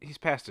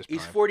past his prime.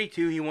 He's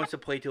 42. He wants to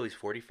play till he's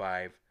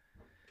 45.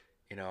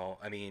 You know,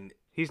 I mean,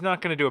 he's not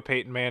going to do a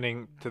Peyton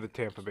Manning to the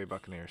Tampa Bay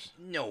Buccaneers.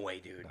 No way,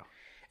 dude. No.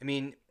 I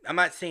mean, I'm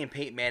not saying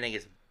Peyton Manning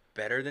is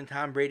better than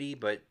Tom Brady,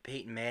 but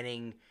Peyton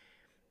Manning,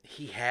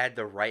 he had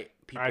the right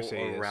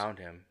people around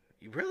him.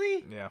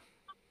 Really? Yeah.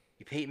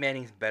 Peyton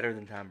Manning's better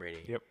than Tom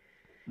Brady. Yep.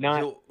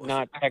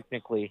 Not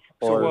technically.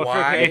 So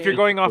why? If you're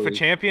going off of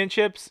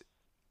championships,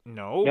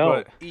 no.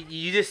 But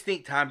you just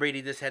think Tom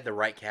Brady just had the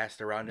right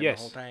cast around him the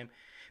whole time,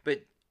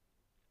 but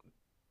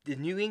the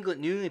New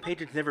England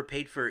Patriots never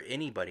paid for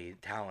anybody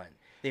talent.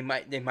 They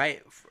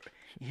might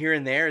here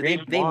and there. They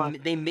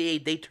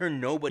turned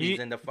nobodies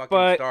into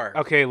fucking stars.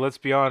 Okay, let's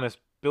be honest.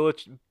 Bill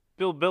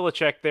Bill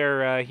Belichick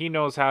there, he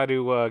knows how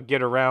to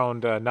get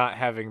around not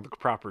having the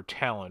proper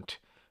talent.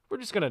 We're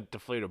just gonna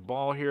deflate a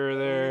ball here or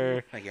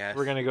there. I guess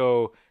We're gonna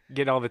go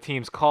get all the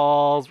team's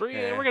calls. We're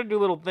Yeah. gonna do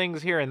little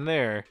things here and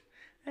there.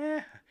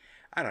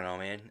 I don't know,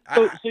 man.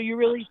 So you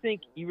really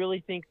think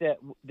that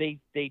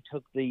they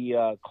took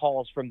the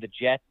calls from the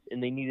Jets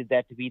and they needed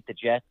that to beat the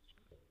Jets?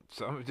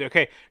 So,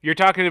 okay, you're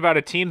talking about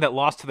a team that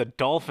lost to the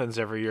Dolphins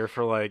every year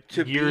for like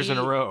years in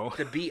a row.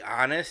 To be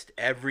honest,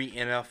 every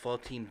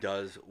NFL team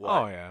does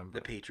what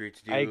the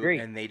Patriots do. I agree.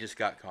 And they just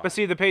got caught. But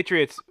see, the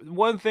Patriots,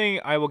 one thing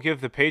I will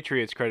give the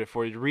Patriots credit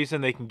for, the reason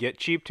they can get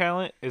cheap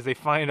talent is they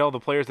find all the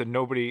players that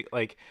nobody,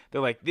 like,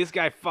 they're like, this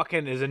guy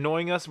fucking is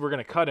annoying us, we're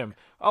going to cut him.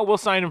 Oh, we'll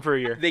sign him for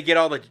a year. They get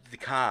all the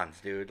cons,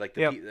 dude. Like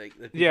the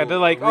people, they're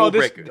like, oh,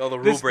 this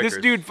breakers.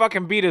 dude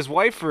fucking beat his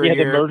wife for a the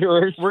year.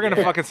 murderers. We're going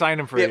to fucking sign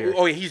him for a year.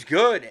 Oh, he's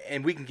good,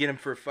 and we can get him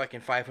for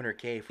fucking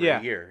 $500K for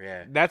a year.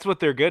 Yeah, that's what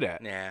they're good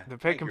at. Yeah, the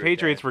fucking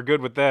Patriots were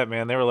good with that,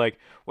 man. They were like,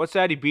 what's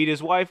that? He beat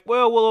his wife?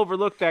 Well, we'll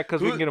overlook that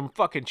because we can get him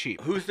fucking cheap.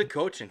 Who's the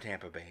coach in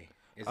Tampa Bay?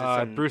 Is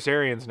Bruce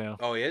Arians now.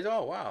 Oh, he is?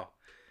 Oh, wow.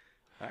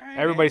 All right,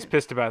 everybody's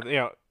pissed about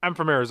it. I'm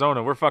from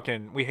Arizona.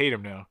 We hate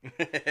him now.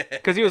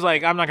 Because he was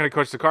like, I'm not going to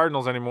coach the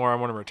Cardinals anymore. I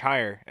want to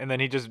retire. And then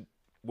he just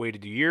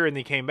waited a year and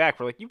he came back.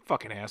 We're like, you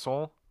fucking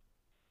asshole.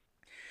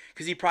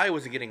 Because he probably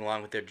wasn't getting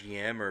along with their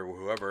GM or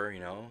whoever,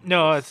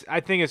 No, I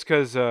think it's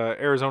because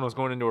Arizona was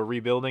going into a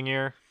rebuilding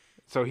year.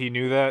 So he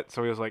knew that.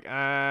 So he was like,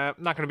 I'm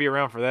not going to be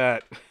around for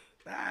that.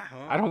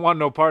 I don't want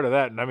no part of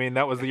that. And I mean,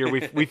 that was the year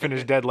we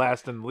finished dead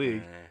last in the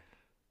league.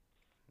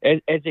 As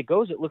it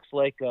goes, it looks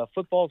like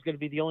football is going to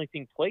be the only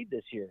thing played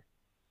this year.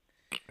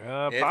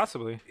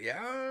 Possibly.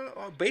 Yeah,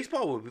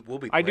 baseball will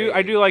be played.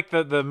 I do like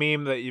the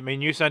meme that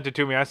you sent it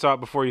to me. I saw it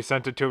before you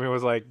sent it to me. It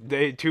was like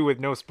day 2 with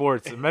no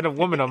sports. I met a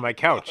woman on my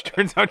couch.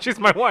 Turns out she's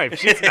my wife.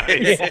 She's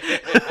nice.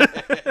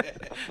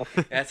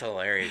 That's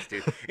hilarious,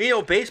 dude.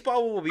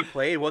 Baseball will be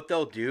played. What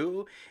they'll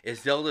do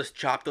is they'll just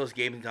chop those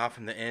games off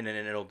from the end, and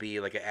then it'll be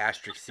like an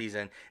asterisk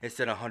season.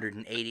 Instead of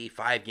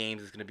 185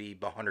 games, it's going to be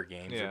 100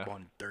 games or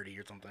 130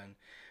 or something.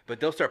 But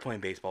they'll start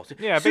playing baseball soon.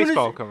 Yeah,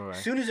 baseball will come back.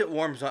 As soon as it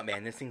warms up,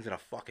 man, this thing's going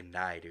to fucking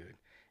die, dude.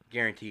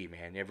 Guaranteed,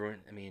 man. Everyone,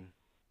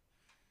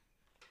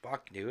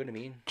 fuck,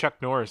 dude.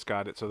 Chuck Norris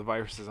got it, so the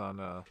virus is on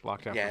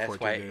lockdown for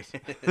 14 days.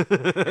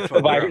 The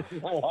virus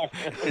is on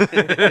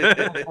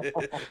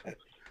lockdown.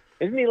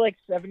 Isn't he like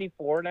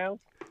 74 now?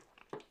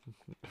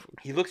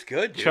 He looks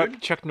good,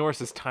 dude. Chuck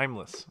Norris is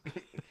timeless.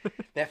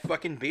 That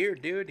fucking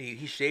beard, dude.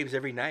 He shaves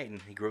every night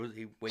and he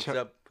wakes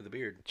up with a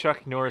beard.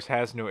 Chuck Norris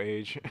has no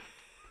age.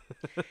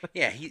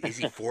 Yeah, is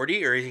he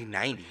 40 or is he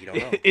 90? You don't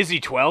know. Is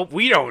he 12?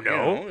 We don't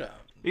know.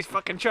 He's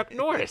fucking Chuck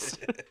Norris.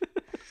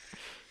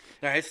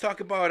 All right, let's talk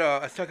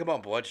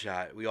about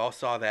Bloodshot. We all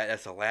saw that.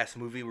 That's the last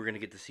movie we're gonna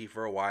get to see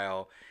for a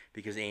while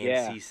because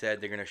AMC said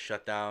they're gonna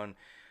shut down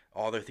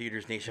all their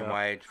theaters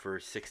nationwide for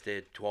 6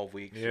 to 12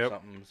 weeks or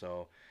something.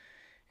 So,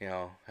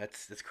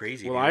 that's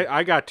crazy. Well, dude.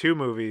 I got 2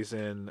 movies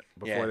in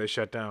before they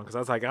shut down because I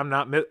was like, I'm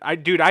not. I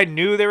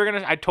knew they were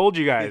gonna. I told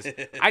you guys.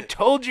 I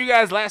told you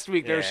guys last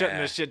week they were shutting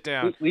this shit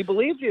down. We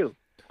believed you.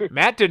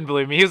 Matt didn't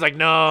believe me. He was like,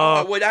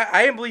 no. Well,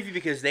 I didn't believe you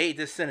because they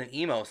just sent an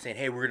email saying,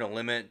 hey, we're going to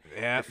limit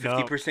the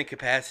 50%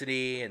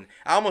 capacity. And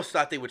I almost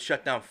thought they would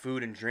shut down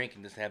food and drink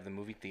and just have the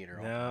movie theater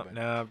open.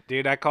 No,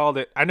 dude, I called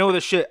it. I know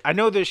this shit. I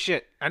know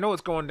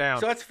what's going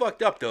down. So that's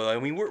fucked up, though. I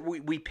mean,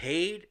 we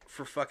paid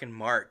for fucking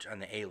March on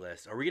the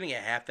A-list. Are we going to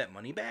get half that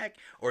money back?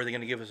 Or are they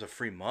going to give us a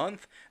free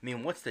month? I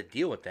mean, what's the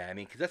deal with that? I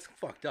mean, because that's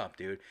fucked up,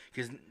 dude.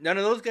 Because none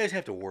of those guys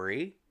have to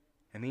worry.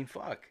 I mean,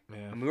 fuck.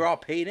 Yeah. I mean, we're all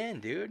paid in,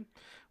 dude.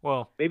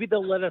 Well, maybe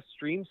they'll let us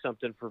stream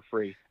something for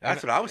free.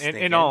 That's what I was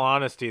thinking. In all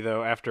honesty,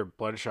 though, after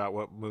Bloodshot,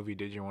 what movie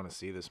did you want to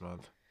see this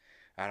month?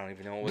 I don't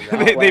even know what was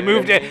out.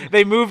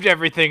 They moved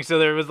everything, so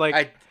there was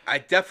like. I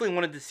definitely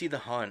wanted to see The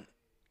Hunt,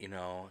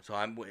 so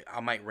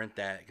I might rent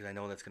that because I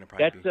know that's gonna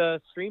probably.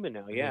 That's streaming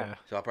now, yeah.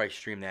 So I'll probably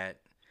stream that.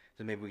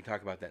 So maybe we can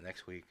talk about that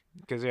next week.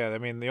 Because I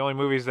mean, the only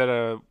movies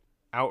that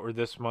out were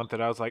this month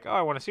that I was like, oh,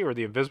 I want to see were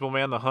The Invisible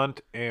Man, The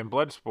Hunt, and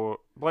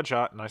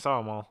Bloodshot, and I saw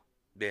them all.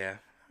 Yeah.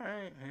 All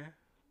right. Yeah.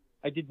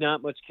 I did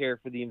not much care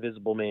for The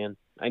Invisible Man.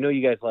 I know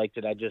you guys liked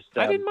it. I didn't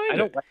mind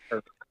it. Like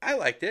her. I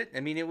liked it.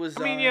 I mean, it was.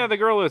 The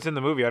girl that's in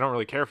the movie, I don't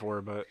really care for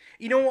her, but.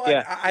 You know what?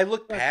 Yeah. I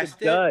looked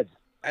past it.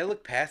 I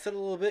looked past it a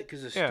little bit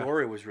because the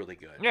story was really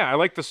good. Yeah, I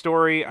liked the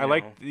story. I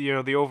liked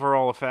the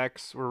overall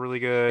effects were really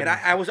good. And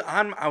I was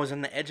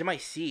on the edge of my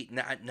seat,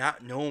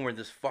 not knowing where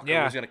this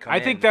fucker was gonna come. I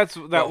think that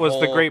was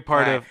the great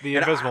part of The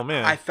Invisible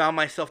Man. I found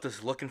myself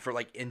just looking for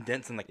like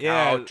indents in the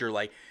couch or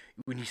like.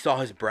 When you saw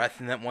his breath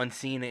in that one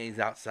scene and he's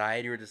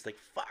outside, you were just like,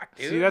 fuck,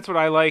 dude. See, that's what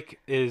I like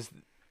is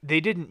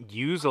they didn't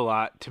use a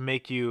lot to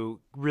make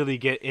you really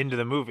get into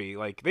the movie.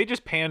 Like, they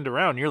just panned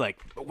around. You're like,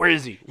 where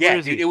is he? Where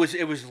is he? It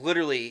was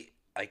literally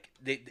like,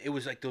 it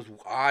was like those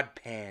odd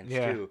pans,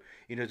 too.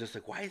 Just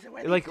like, why is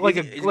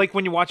it? Like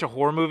when you watch a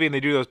horror movie and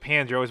they do those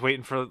pans, you're always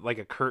waiting for like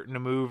a curtain to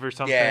move or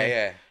something.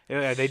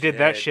 Yeah, they did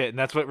that shit, and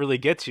that's what really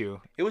gets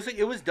you. It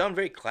was done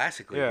very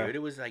classically, dude.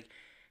 It was like,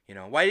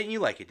 why didn't you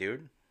like it,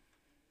 dude?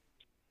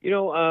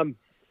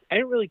 I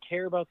didn't really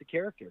care about the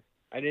character.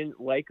 I didn't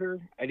like her.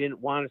 I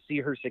didn't want to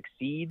see her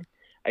succeed.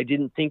 I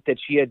didn't think that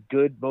she had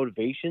good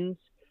motivations.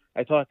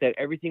 I thought that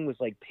everything was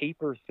like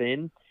paper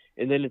thin.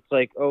 And then it's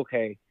like,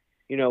 okay,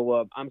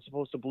 I'm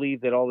supposed to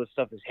believe that all this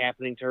stuff is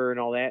happening to her and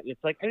all that. And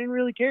it's like, I didn't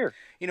really care.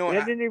 You know,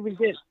 I didn't even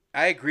get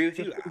I agree with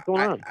you. what's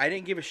going on. I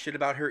didn't give a shit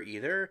about her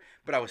either,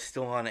 but I was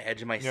still on the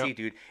edge of my Yep. seat,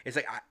 dude. It's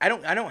like I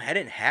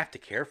didn't have to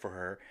care for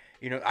her.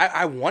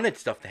 I wanted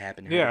stuff to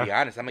happen to her. To be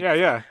honest, I'm like,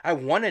 yeah. I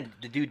wanted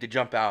the dude to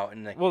jump out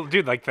and like, Well,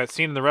 dude, like that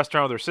scene in the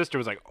restaurant with her sister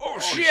was like, oh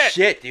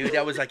shit, dude.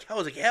 That was like, I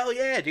was like, hell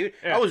yeah, dude.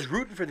 Yeah. I was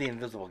rooting for the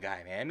invisible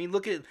guy, man. I mean,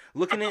 look at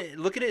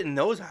it in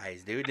those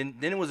eyes, dude. And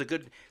then it was a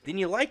good. Then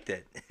you liked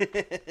it.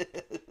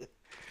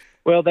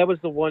 Well, that was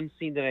the one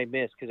scene that I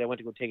missed because I went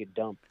to go take a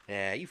dump.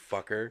 Yeah, you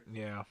fucker.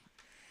 Yeah.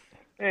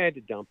 I had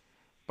to dump.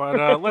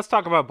 But let's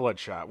talk about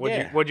Bloodshot.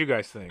 What'd you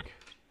guys think?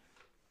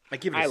 I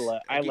give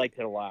it. I liked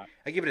it a lot.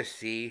 I give it a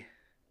C.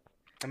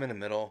 I'm in the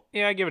middle.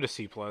 Yeah, I give it a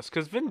C+.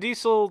 Because Vin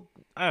Diesel,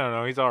 I don't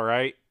know, he's all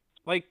right.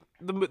 Like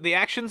the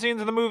action scenes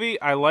in the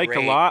movie, I liked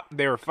a lot.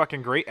 They were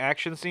fucking great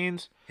action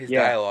scenes. His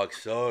dialogue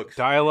sucks.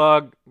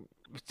 Dialogue,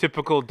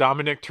 typical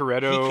Dominic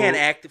Toretto. He can't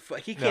act.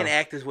 He can't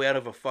act his way out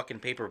of a fucking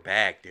paper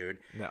bag, dude.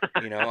 No.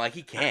 Like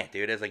he can't,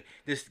 dude. It's like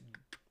just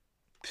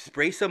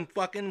spray some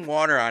fucking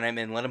water on him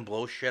and let him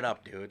blow shit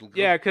up, dude.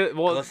 Yeah,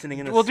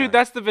 dude,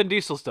 that's the Vin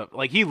Diesel stuff.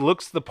 Like he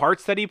looks the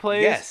parts that he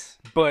plays. Yes.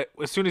 But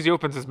as soon as he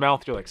opens his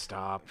mouth, you're like,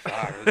 stop.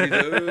 And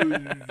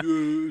that's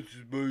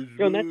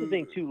the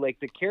thing too. Like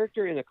the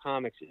character in the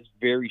comics is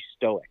very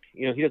stoic.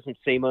 He doesn't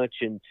say much,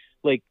 and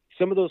like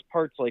some of those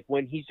parts, like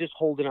when he's just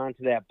holding on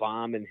to that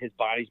bomb and his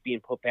body's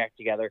being put back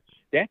together,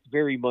 that's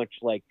very much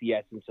like the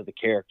essence of the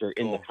character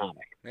in the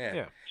comic.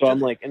 Yeah. So I'm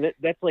like, and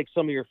that's like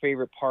some of your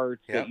favorite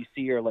parts that you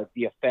see are like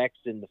the effects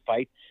and the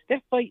fight.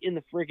 That fight in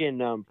the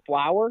friggin'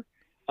 flour,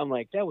 I'm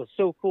like, that was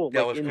so cool.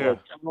 That like was in cool. the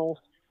tunnel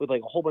with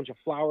like a whole bunch of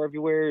flour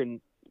everywhere,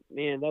 and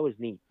man, that was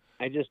neat.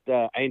 I just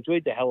I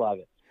enjoyed the hell out of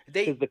it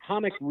because the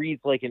comic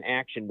reads like an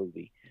action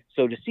movie.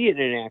 So to see it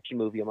in an action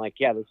movie, I'm like,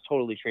 yeah, that's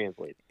totally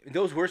translated.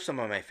 Those were some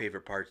of my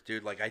favorite parts,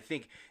 dude. Like I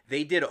think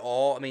they did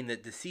all. I mean, the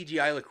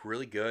CGI looked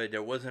really good.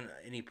 There wasn't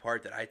any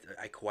part that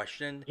I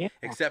questioned,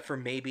 except for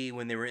maybe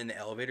when they were in the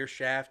elevator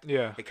shaft.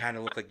 Yeah, it kind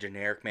of looked like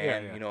generic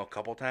man, a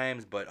couple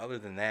times. But other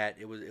than that,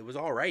 it was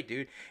all right,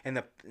 dude. And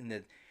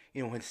the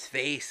his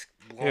face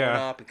blowing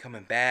up and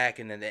coming back,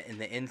 and then in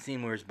the end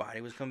scene where his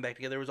body was coming back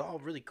together, it was all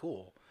really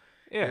cool.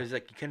 Yeah, it was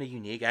like kind of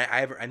unique.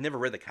 I've never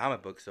read the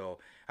comic book, so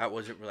I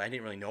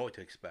didn't really know what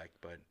to expect.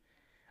 But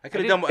I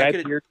could have done.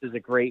 Guy Pearce is a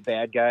great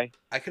bad guy.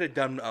 I could have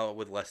done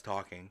with less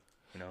talking.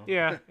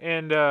 Yeah,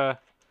 and and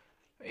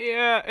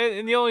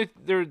the only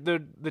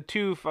the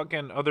two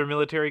fucking other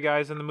military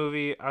guys in the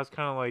movie, I was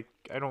kind of like,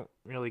 I don't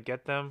really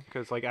get them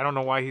because like I don't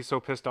know why he's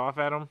so pissed off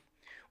at him.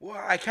 Well,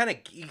 you kind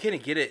of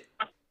get it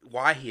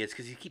why he is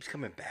because he keeps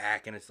coming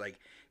back, and it's like.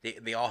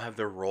 They all have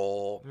their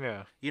role.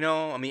 Yeah.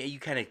 I mean, you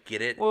kind of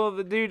get it. Well,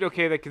 the dude,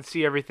 that can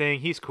see everything,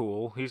 he's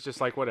cool. He's just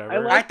like,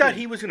 whatever. I thought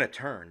he was going to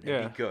turn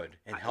and be good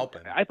and help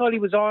him. I thought he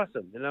was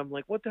awesome. And I'm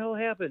like, what the hell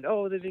happened?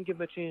 Oh, they didn't give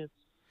him a chance.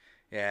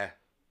 Yeah.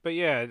 But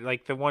yeah,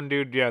 like the one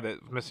dude, that's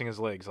missing his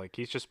legs. Like,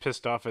 he's just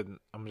pissed off, and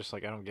I'm just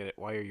like, I don't get it.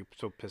 Why are you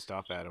so pissed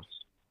off at him?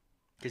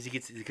 Because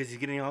he's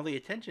getting all the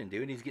attention,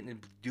 dude. And he's getting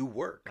to do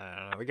work. I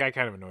don't know. The guy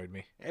kind of annoyed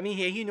me. I mean,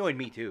 he annoyed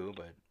me too,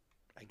 but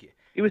I get.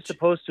 He was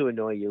supposed to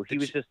annoy you. He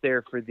was just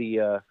there for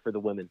the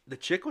women. The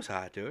chick was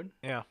hot, dude.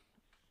 Yeah.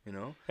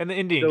 And the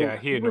Indian guy,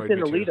 he annoyed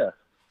me too.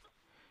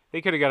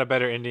 They could have got a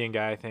better Indian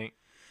guy, I think.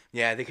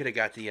 Yeah, they could have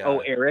got the.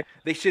 Eric.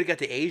 They should have got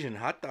the Asian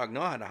hot dog.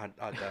 No, hot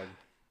dog.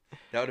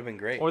 That would have been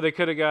great. Or they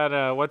could have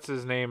got what's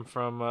his name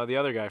from the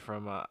other guy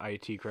from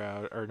IT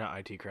Crowd, or not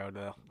IT Crowd,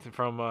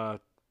 from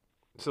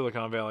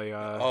Silicon Valley.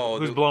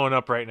 Who's blowing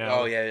up right now?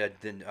 Oh yeah,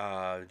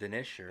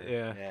 Dinesh.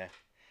 Yeah.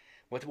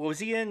 What was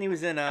he in? He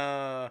was in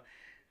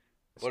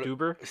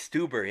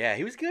Stuber, yeah,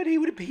 he was good. He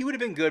would have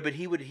been good, but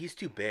he's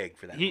too big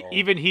for that role.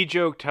 Even he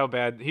joked how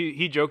bad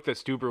he joked that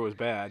Stuber was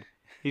bad.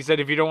 He said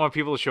if you don't want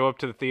people to show up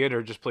to the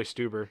theater, just play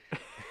Stuber.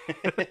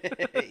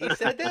 He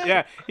said that?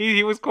 Yeah,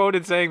 he was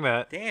quoted saying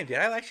that. Damn, dude,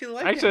 I actually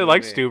like. I actually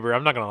like Stuber.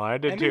 I'm not gonna lie, I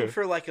did too.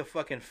 For like a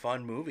fucking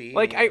fun movie.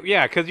 Like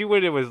because you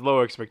went in with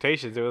low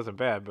expectations. It wasn't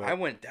bad, but I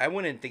went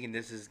in thinking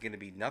this is gonna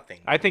be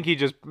nothing. I think he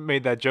just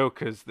made that joke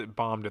because it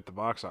bombed at the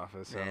box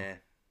office. So. Yeah.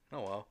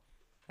 Oh well,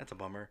 that's a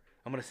bummer.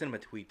 I'm gonna send him a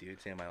tweet, dude,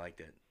 saying I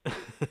liked it.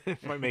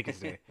 It might make his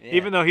day. Yeah.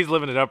 Even though he's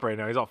living it up right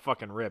now, he's all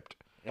fucking ripped.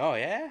 Oh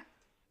yeah.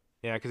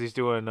 Yeah, because he's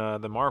doing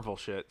the Marvel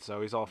shit,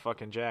 so he's all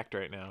fucking jacked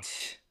right now.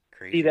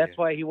 Crazy. See, that's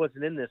why he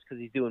wasn't in this, because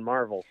he's doing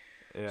Marvel.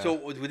 Yeah.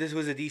 So this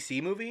was a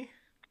DC movie?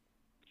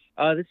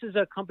 This is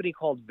a company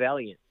called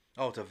Valiant.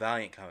 Oh, it's a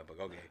Valiant comic book.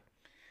 Okay.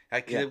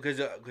 Because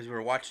we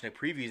were watching the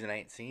previews and I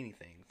ain't seen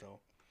anything. So.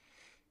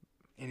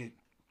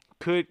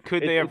 Could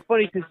they have? It's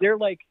funny because they're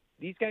like,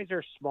 these guys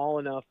are small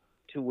enough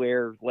to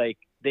where like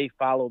they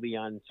follow me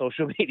on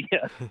social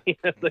media.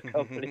 The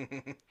company.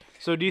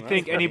 So do you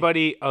think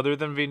anybody other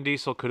than Vin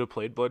Diesel could have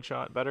played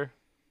Bloodshot better?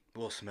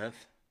 Will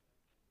Smith.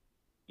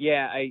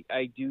 Yeah,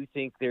 I do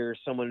think there's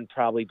someone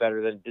probably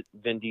better than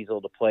Vin Diesel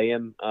to play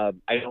him. I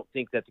don't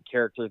think that the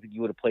character that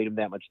you would have played him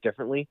that much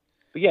differently.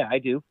 But yeah, I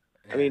do.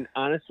 Yeah. I mean,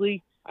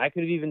 honestly, I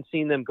could have even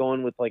seen them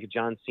going with like a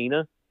John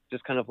Cena,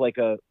 just kind of like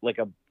a like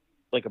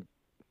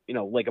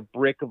a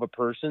brick of a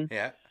person.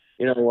 Yeah.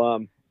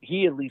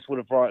 He at least would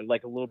have brought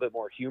like a little bit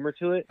more humor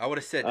to it. I would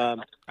have said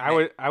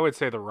I would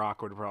say The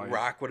Rock would probably.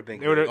 Rock would have been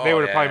They good.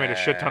 would have probably made a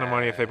shit ton of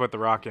money if they put The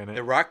Rock in it.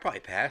 The Rock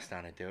probably passed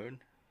on it, dude.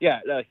 Yeah,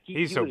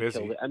 he's he so would have busy.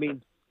 killed it. I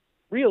mean,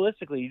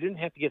 realistically, you didn't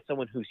have to get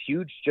someone who's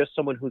huge, just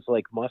someone who's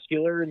like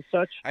muscular and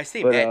such. I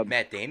say But,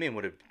 Matt Damon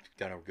would have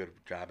done a good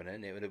job in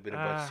it. It would have been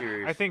about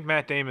serious. I think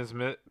Matt Damon's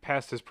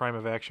past his prime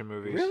of action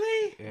movies.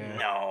 Really? Yeah.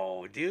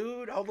 No,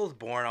 dude. All those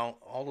born.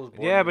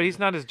 Yeah, but he's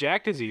not as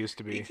jacked as he used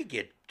to He be. could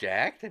get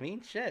jacked. I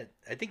mean, shit.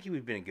 I think he would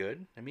have been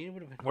good. I mean, it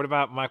would have been. What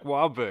about Mike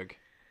Wahlberg?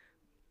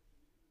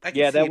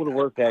 Yeah, that would have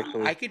worked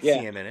actually. I could Yeah. see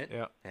him in it.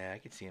 Yeah. Yeah, I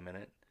could see him in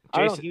it. I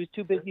don't know. Jason- He was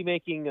too busy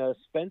making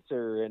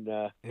Spencer and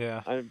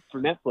Yeah.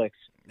 for Netflix.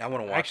 I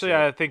want to watch. Actually,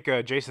 that. I think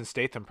Jason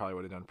Statham probably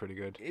would have done pretty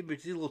good.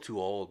 He's a little too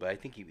old, but I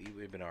think he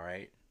would have been all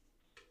right.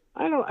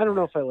 I don't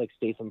know if I like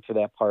Statham for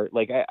that part.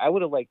 Like I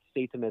would have liked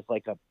Statham as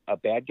like a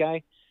bad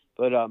guy,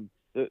 but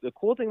the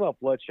cool thing about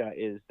Bloodshot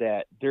is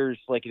that there's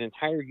like an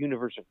entire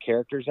universe of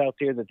characters out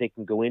there that they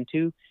can go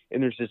into,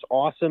 and there's this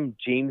awesome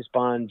James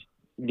Bond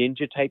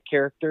ninja type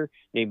character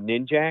named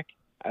Ninjak.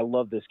 I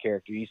love this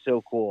character. He's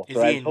so cool. Is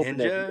so he I a was hoping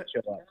that he ninja? would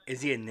show up.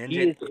 Is he a He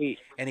ninja? is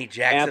And he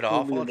jacks it off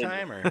all the absolutely a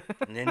time, or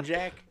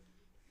ninjak?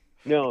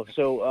 No,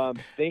 so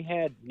they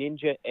had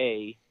Ninja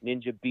A,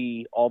 Ninja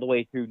B, all the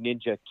way through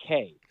Ninja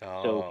K.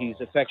 So he's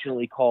Oh.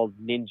 affectionately called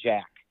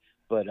Ninjak.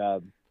 But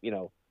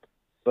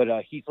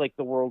he's like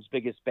the world's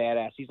biggest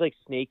badass. He's like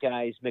Snake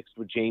Eyes mixed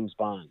with James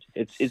Bond.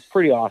 It's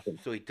pretty awesome.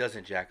 So he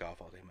doesn't jack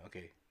off all the time.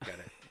 Okay, got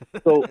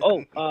it.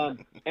 So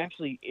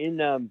actually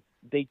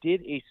they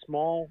did a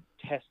small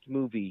test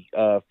movie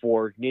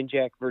for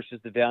Ninjak versus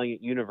the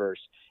Valiant Universe,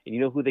 and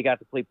you know who they got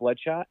to play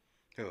Bloodshot?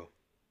 Who?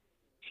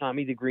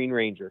 Tommy the Green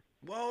Ranger.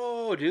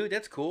 Whoa, dude,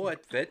 that's cool.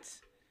 That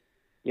fits.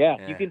 Yeah,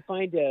 Yeah. you can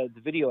find the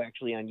video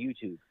actually on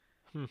YouTube.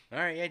 All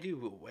right, yeah,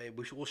 dude.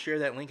 We'll share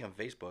that link on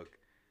Facebook.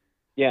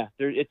 Yeah,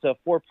 it's a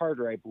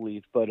 4-parter, I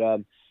believe. But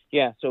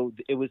yeah, so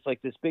it was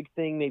like this big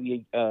thing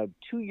maybe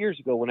 2 years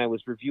ago when I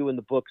was reviewing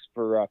the books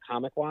for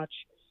Comic Watch,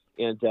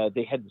 and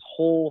they had this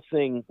whole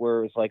thing where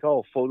it was like,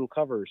 oh, photo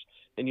covers,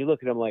 and you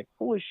look at them like,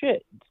 holy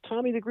shit, it's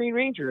Tommy the Green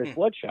Ranger as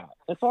Bloodshot.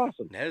 That's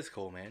awesome. That is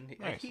cool, man.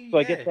 Nice. So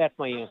I guess that's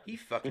my answer. He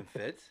fucking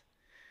fits.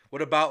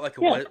 What about like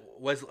Yeah.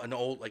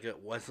 a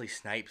Wesley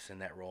Snipes in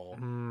that role?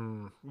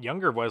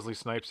 Younger Wesley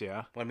Snipes,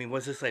 yeah. Well, I mean,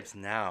 Wesley Snipes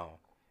now.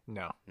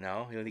 No.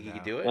 No, you don't think he No.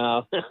 could do it?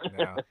 No.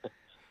 No.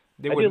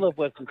 They I do wouldn't, love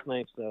Wesley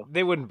Snipes, though.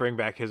 they wouldn't bring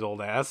back his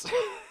old ass.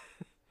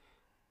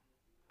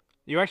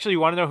 You actually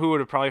want to know who would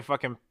have probably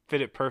fucking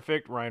fit it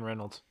perfect? Ryan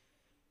Reynolds.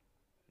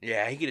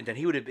 Yeah, he could have done.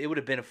 He would have. It would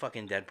have been a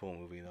fucking Deadpool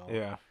movie though.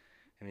 Yeah.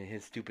 I mean,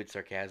 his stupid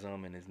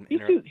sarcasm and his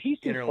He's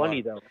too inner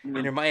funny, lo-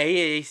 though.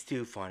 he's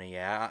too funny.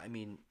 Yeah, I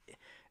mean,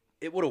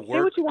 it would have Say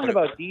worked. what you want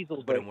but about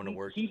Diesel, but it but wouldn't have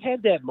worked. he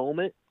had that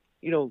moment,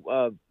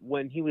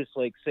 when he was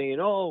like saying,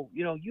 "Oh,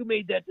 you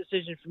made that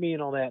decision for me"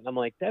 and all that. And I'm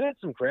like, that had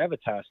some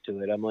gravitas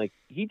to it. I'm like,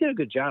 he did a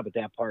good job at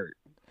that part.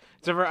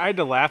 I had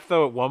to laugh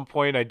though. At one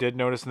point, I did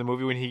notice in the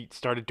movie when he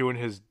started doing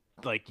his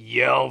like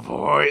yell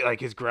voice,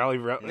 like his growly,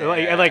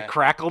 I like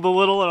crackled a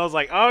little, and I was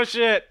like, "Oh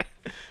shit!"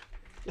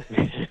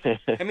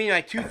 I mean, my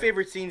two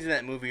favorite scenes in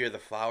that movie are the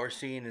flower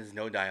scene. There's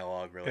no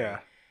dialogue really. Yeah.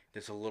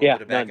 Just a little Yeah,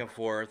 bit of back none. and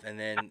forth, and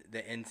then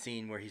the end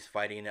scene where he's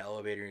fighting in the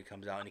elevator and he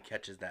comes out and he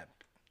catches the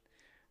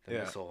Yeah.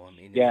 missile. I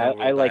mean, Yeah, there's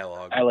no real I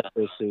dialogue. like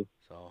those two.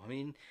 So I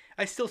mean,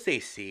 I still say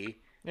C.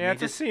 Yeah, I mean,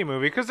 it's a C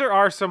movie because there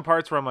are some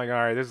parts where I'm like, "All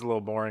right, this is a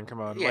little boring. Come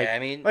on." Yeah, like, I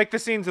mean, like the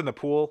scenes in the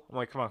pool. I'm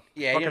like, "Come on,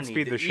 yeah, you fucking don't speed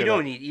need this that. shit You don't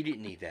up." need. You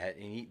didn't need that.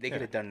 And they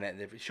could have done that.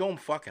 Show them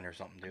fucking or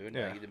something, dude.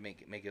 Yeah. Like, to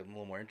make it a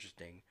little more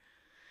interesting.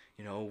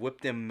 Whip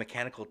them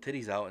mechanical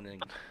titties out and then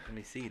let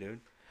me see,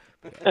 dude.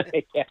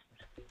 Yeah.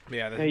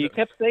 Yeah, No, you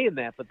kept saying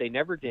that, but they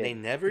never did. They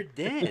never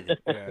did.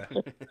 yeah.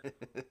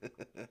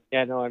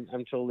 Yeah, no, I'm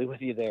totally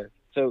with you there.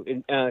 So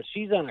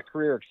she's on a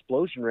career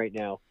explosion right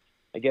now.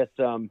 I guess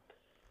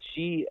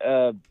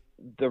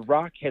The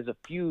Rock has a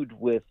feud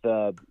with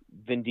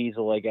Vin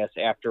Diesel, I guess,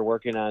 after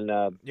working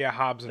on Yeah,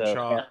 Hobbs and the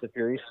Shaw. Fast and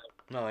Furious.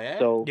 Oh yeah.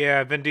 So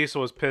Yeah, Vin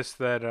Diesel was pissed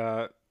that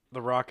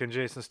The Rock and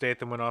Jason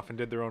Statham went off and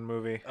did their own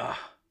movie. Ugh,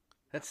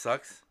 that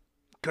sucks.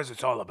 Because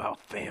it's all about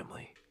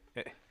family.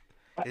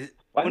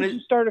 why when did you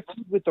start a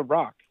feud with The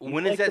Rock? He's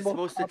When like is the that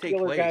most supposed to take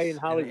popular guy place in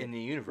Hollywood. in the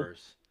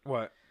universe?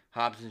 What?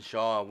 Hobbs and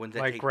Shaw. When's that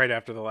Like take? right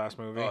after the last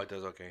movie. Oh, it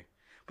does. Okay.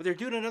 But they're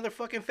doing another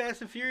fucking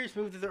Fast and Furious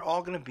movie that they're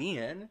all gonna be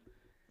in.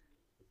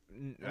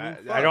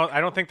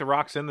 I don't think The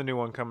Rock's in the new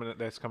one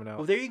that's coming out.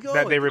 Well, there you go.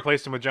 That they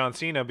replaced him with John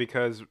Cena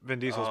because Vin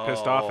Diesel's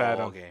pissed off at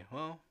him. Okay.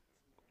 Well,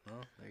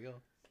 there you go.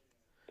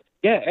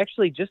 Yeah,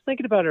 actually, just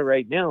thinking about it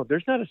right now,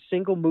 there's not a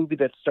single movie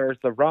that stars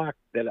The Rock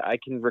that I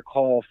can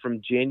recall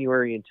from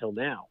January until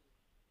now.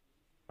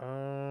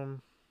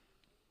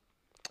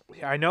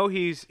 I know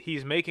he's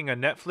making a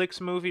Netflix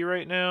movie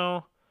right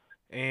now,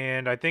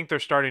 and I think they're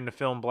starting to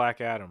film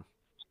Black Adam.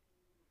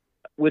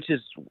 Which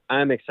is,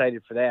 I'm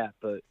excited for that.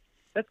 But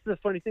that's the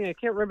funny thing. I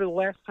can't remember the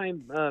last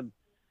time.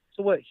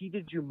 So what, he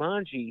did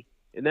Jumanji,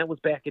 and that was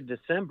back in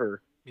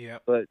December. Yeah.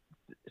 But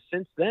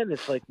since then,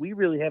 it's like we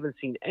really haven't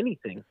seen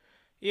anything.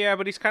 Yeah,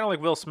 but he's kind of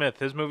like Will Smith.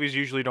 His movies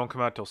usually don't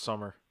come out till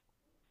summer.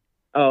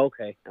 Oh,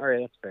 okay. All right,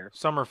 that's fair.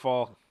 Summer,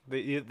 fall.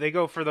 They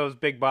go for those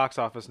big box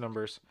office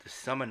numbers. The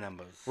summer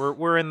numbers.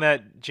 We're in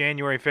that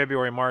January,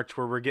 February, March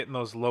where we're getting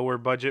those lower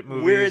budget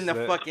movies. We're in the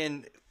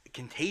fucking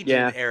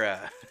Contagion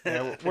era.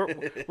 Yeah,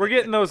 we're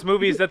getting those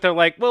movies that they're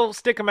like, well,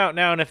 stick them out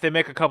now, and if they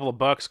make a couple of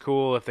bucks,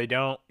 cool. If they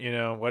don't,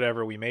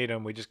 whatever, we made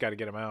them. We just got to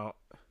get them out.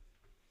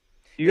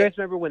 Do you guys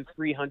remember when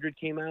 300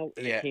 came out?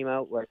 And Yeah. It came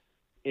out like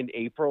in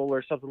April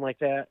or something like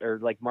that, or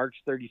like March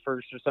 31st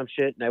or some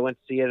shit. And I went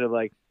to see it, and I'm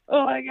like,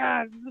 oh my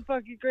god, this is the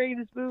fucking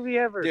greatest movie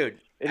ever, Dude.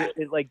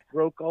 It like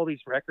broke all these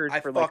records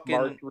for like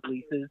March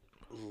releases.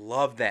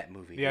 Love that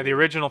movie. Yeah, dude. the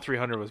original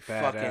 300 was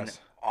badass. Fucking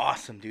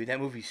awesome, dude. That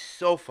movie's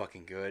so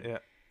fucking good. Yeah.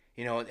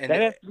 And That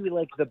has to be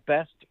like the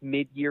best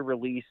mid-year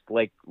release,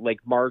 like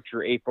March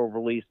or April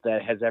release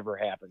that has ever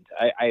happened.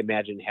 I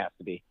imagine it has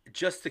to be.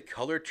 just the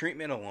color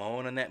treatment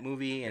alone on that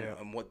movie and, Yeah.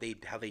 and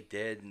how they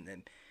did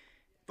and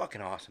fucking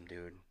awesome,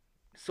 dude.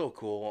 So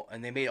cool.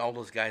 And they made all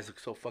those guys look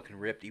so fucking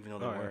ripped even though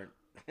they weren't.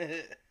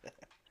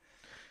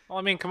 Well,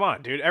 I mean, come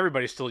on, dude.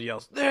 Everybody still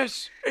yells,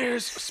 "This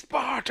is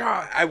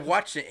Sparta!" I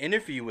watched an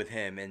interview with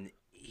him and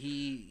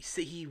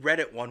he read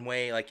it one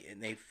way, like,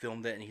 and they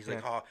filmed it, and he's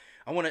like, "Oh,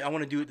 I want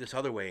to do it this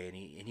other way," and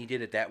he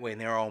did it that way, and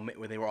they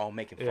were all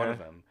making fun of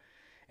him,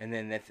 and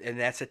then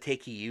that's a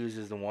take he used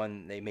is the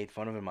one they made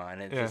fun of him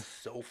on. And it's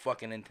just so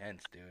fucking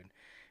intense, dude.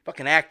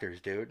 Fucking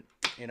actors, dude.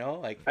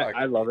 Like fuck.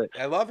 I love it.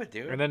 I love it,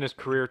 dude. And then his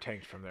career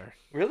tanked from there.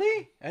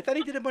 Really? I thought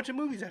he did a bunch of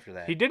movies after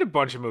that. He did a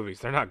bunch of movies.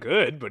 They're not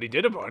good, but he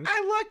did a bunch.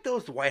 I like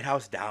those White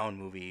House Down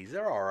movies.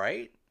 They're all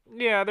right.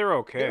 Yeah, they're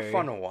okay. They're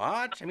fun to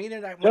watch. I mean,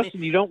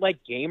 Justin, you don't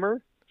like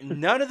Gamer?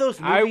 none of those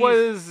movies. I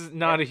was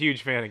not a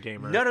huge fan of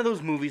Gamer. None of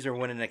those movies are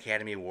winning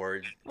Academy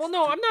Awards. Well,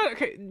 no, I'm not.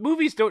 Okay,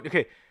 movies don't.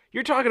 Okay,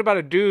 you're talking about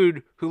a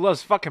dude who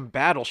loves fucking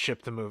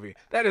Battleship, the movie.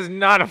 That is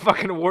not a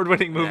fucking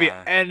award-winning movie,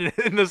 Nah. and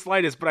in the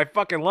slightest. But I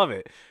fucking love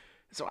it.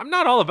 So I'm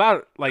not all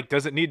about like,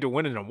 does it need to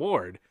win an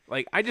award?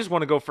 Like, I just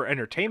want to go for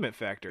entertainment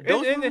factor.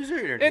 Those and, movies are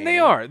and entertaining. they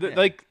are. Yeah.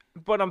 Like,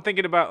 but I'm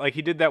thinking about like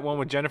he did that one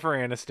with Jennifer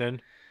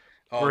Aniston,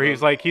 Oh, where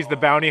he's like he's the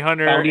bounty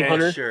hunter. Bounty and-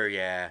 hunter? Sure,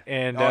 yeah.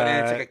 And,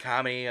 and it's like a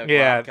comedy, a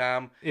yeah.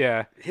 rom-com.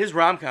 Yeah, His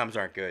rom-coms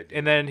aren't good. Dude.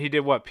 and then he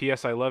did what?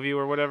 P.S. I Love You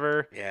or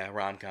whatever. Yeah,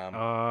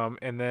 rom-com.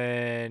 And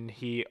then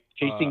he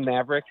Chasing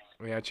Mavericks?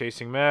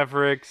 Chasing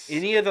Mavericks.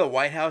 Any of the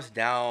White House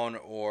Down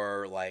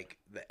or like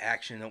the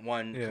action, the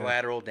one Yeah.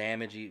 Collateral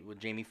Damage with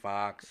Jamie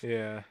Foxx.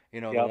 Yeah. The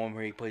Yep. one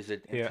where he plays a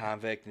Yeah.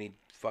 convict and he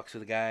fucks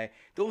with a guy.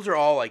 Those are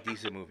all like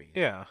decent movies.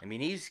 Yeah. I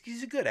mean, he's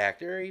a good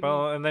actor.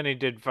 Well, and then he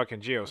did fucking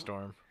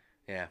Geostorm.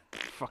 Yeah.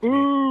 Fucking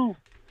Ooh!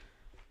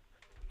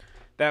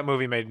 that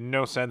movie made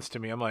no sense to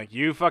me. I'm like,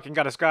 you fucking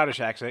got a Scottish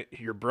accent.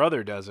 Your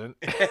brother doesn't.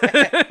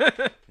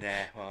 Nah,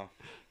 well,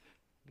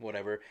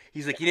 whatever.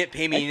 He's like, you didn't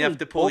pay me Actually, enough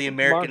to pull the both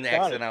American Mark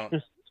accent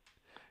Scottish. out.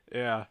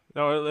 Yeah.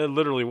 No, it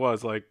literally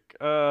was like,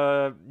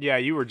 yeah,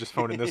 you were just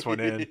phoning this one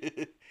in.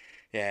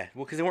 Yeah,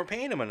 well, because they weren't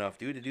paying him enough,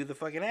 dude, to do the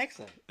fucking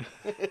accent.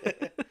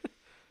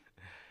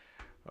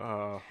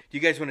 Do you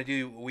guys want to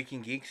do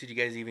Weekend Geeks? Did you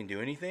guys even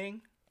do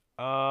anything?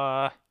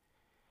 Well,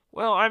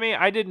 I mean,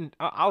 I didn't.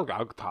 I'll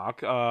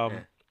talk. I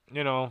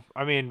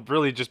mean,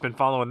 really just been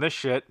following this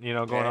shit, going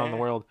on in the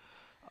Yeah. world.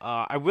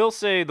 I will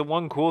say the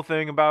one cool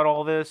thing about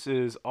all this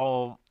is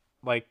all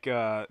like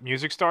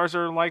music stars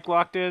are like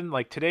locked in.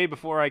 Like today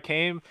before I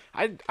came,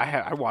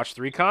 I watched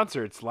 3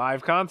 concerts,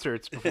 live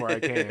concerts before I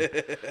came.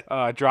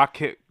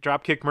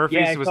 Dropkick Murphys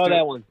Yeah, I was saw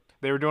that one.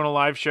 They were doing a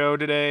live show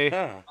today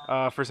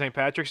Huh. for St.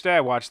 Patrick's Day.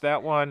 I watched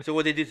that one. So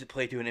what they did to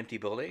play to an empty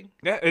building?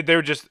 Yeah, they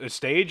were just a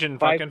stage and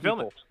 5 fucking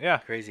filming. people. Yeah.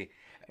 Crazy.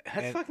 That's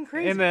And- fucking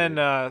crazy. And then,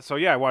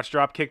 dude. I watched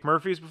Dropkick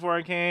Murphys before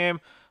I came.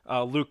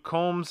 Luke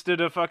Combs did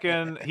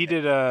he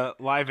did a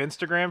live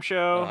Instagram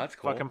show. Oh, that's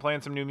cool. Fucking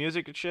playing some new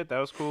music and shit. That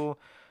was cool.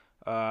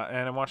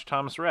 And I watched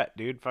Thomas Rhett,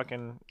 dude.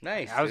 Fucking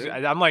Nice, dude.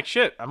 I'm like,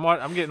 shit.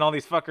 I'm getting all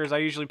these fuckers I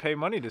usually pay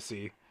money to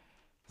see.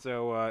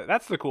 So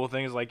that's the cool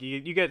thing is like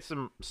you get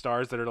some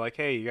stars that are like,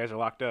 hey, you guys are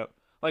locked up.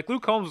 Like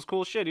Luke Combs was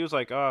cool as shit. He was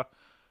like, I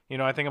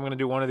think I'm gonna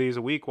do one of these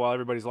a week while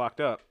everybody's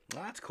locked up.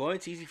 Well, that's cool.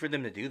 It's easy for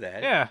them to do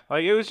that. Yeah,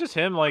 like it was just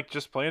him, like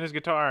just playing his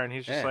guitar, and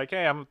he's just Yeah. like,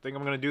 "Hey, I'm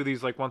gonna do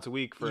these like once a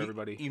week for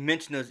everybody." You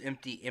mentioned those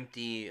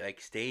empty like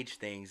stage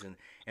things,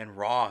 and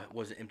Raw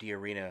was an empty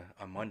arena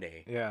on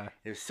Monday. Yeah,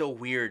 It was so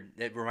weird.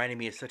 It reminded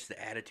me of such the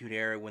Attitude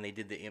Era when they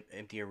did the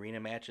empty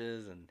arena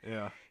matches, and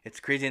yeah, it's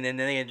crazy. And then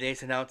they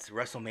just announced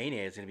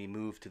WrestleMania is going to be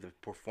moved to the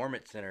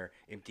Performance Center,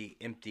 empty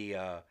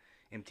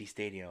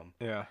stadium.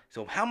 yeah.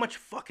 So how much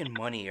fucking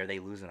money are they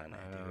losing on that,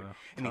 I don't dude? know.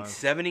 I mean, Tons.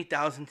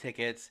 70,000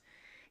 tickets.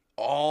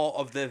 All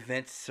of the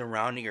events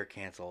surrounding are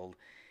canceled.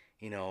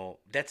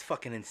 That's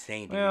fucking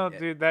insane, dude. Well,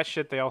 dude, that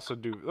shit they also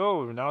do.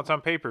 Oh, now it's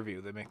on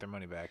pay-per-view. They make their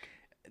money back.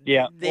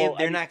 Yeah,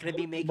 they're not going to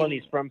be making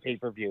money's from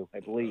pay-per-view, I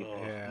believe.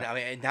 Yeah. I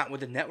mean, not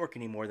with the network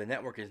anymore. The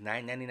network is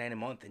 $9.99 a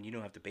month, and you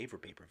don't have to pay for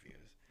pay-per-views.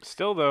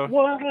 Still though,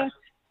 What?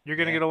 you're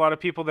gonna get a lot of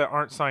people that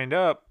aren't signed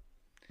up.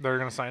 They're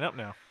gonna sign up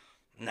now.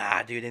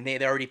 Nah, dude, and they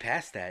already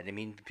passed that. I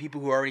mean, people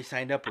who already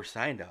signed up were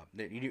signed up.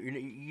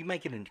 You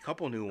might get a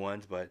couple new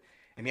ones, but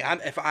I mean,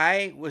 if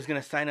I was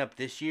gonna sign up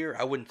this year,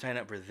 I wouldn't sign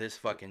up for this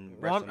fucking.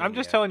 Well, I'm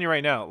just telling you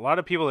right now. A lot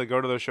of people that go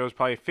to those shows,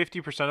 probably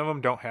 50% of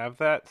them don't have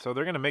that, so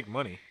they're gonna make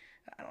money.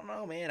 I don't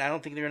know, man. I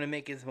don't think they're gonna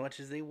make as much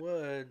as they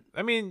would.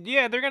 I mean,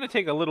 yeah, they're gonna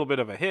take a little bit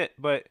of a hit,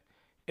 but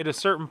at a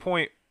certain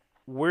point,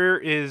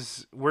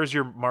 where's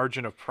your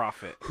margin of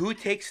profit? Who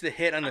takes the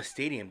hit on the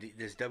stadium?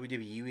 Does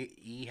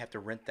WWE have to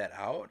rent that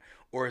out,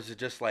 or is it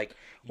just like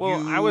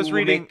I was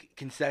reading make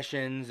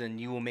concessions and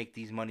you will make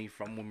these money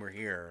from when we're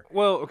here?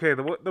 Well, okay,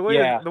 the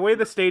way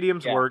the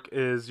stadiums work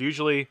is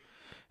usually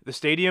the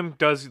stadium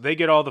they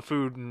get all the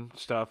food and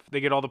stuff, they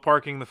get all the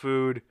parking, the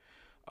food,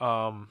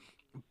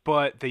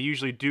 but they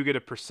usually do get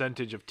a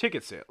percentage of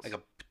ticket sales, Like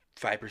a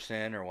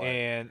 5% or what?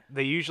 and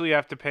they usually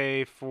have to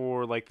pay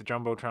for like the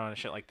jumbotron and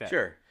shit like that.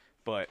 Sure.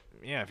 But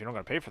yeah, if you're not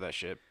gonna pay for that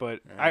shit. But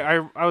I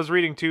was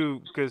reading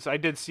too, because I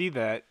did see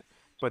that,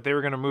 but they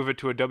were gonna move it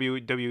to a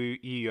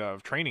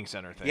WWE training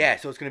center thing. Yeah,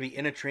 so it's gonna be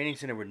in a training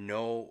center with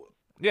no.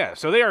 Yeah,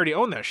 so they already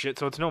own that shit,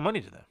 so it's no money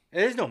to them.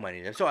 It is no money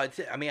to them. So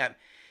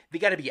they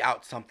got to be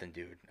out something,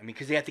 dude. I mean,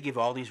 because they have to give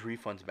all these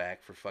refunds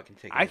back for fucking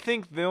tickets. I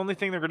think the only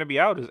thing they're gonna be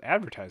out is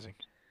advertising.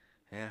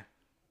 Yeah.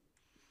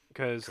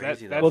 Because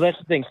Crazy, that's Well, that's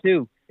the thing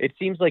too. It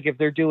seems like if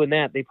they're doing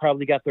that, they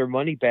probably got their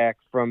money back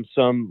from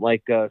some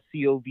like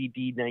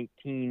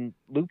COVID-19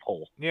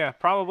 loophole. yeah,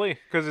 probably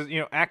because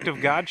act of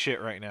God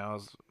shit right now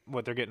is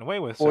what they're getting away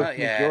with. Or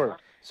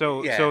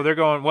So, yeah. so they're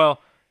going,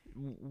 well,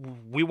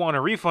 we want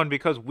a refund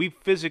because we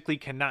physically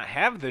cannot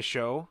have this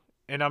show.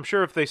 And I'm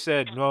sure if they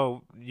said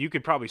no, you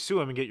could probably sue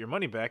them and get your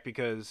money back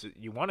because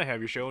you want to have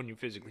your show and you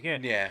physically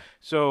can't. Yeah.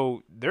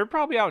 So they're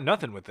probably out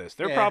nothing with this.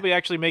 They're probably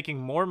actually making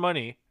more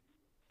money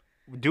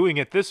doing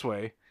it this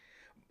way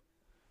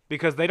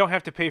because they don't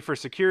have to pay for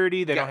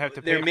security. They don't have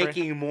to pay. They're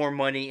making more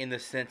money in the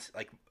sense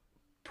like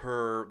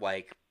per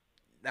like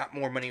not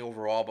more money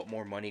overall, but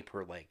more money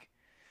per like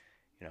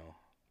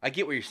I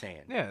get what you're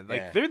saying. Yeah,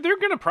 like they're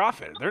gonna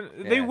profit.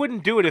 They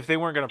wouldn't do it if they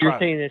weren't gonna You're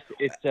profit.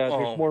 saying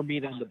there's more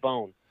meat on the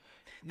bone.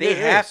 They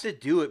have to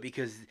do it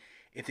because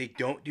if they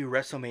don't do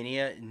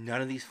WrestleMania,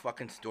 none of these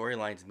fucking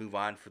storylines move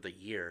on for the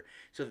year.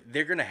 So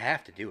they're gonna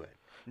have to do it,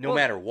 no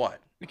matter what.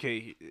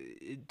 Okay,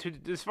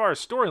 as far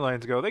as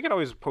storylines go, they could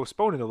always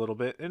postpone it a little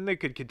bit, and they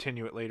could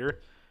continue it later.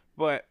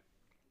 But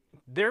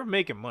they're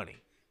making money.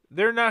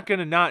 They're not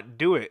gonna not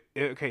do it.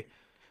 Okay,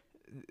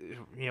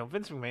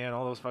 Vince McMahon,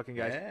 all those fucking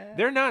guys,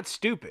 they're not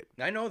stupid.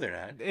 I know they're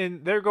not.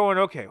 And they're going,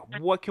 okay,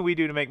 what can we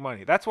do to make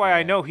money? That's why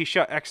I know he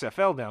shut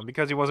XFL down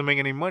because he wasn't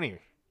making any money.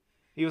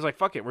 He was like,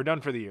 fuck it, we're done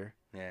for the year.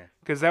 Yeah.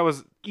 Because that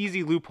was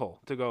easy loophole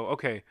to go,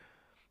 okay,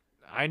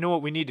 I know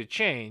what we need to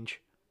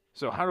change,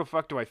 so how the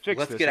fuck do I fix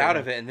this? Let's get out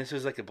of it, and this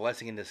is like a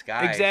blessing in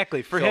disguise.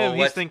 Exactly. For him,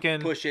 he's thinking...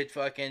 push it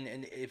fucking,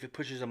 and if it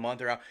pushes a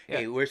month or out,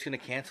 hey, we're just going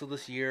to cancel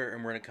this year,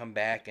 and we're going to come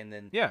back, and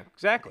then... Yeah,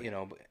 exactly.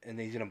 And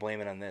he's going to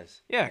blame it on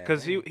this. Yeah,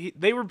 because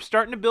they were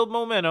starting to build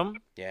momentum.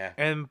 Yeah.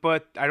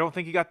 But I don't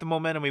think he got the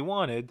momentum he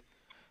wanted.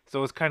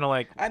 So it's kind of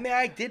like... I mean,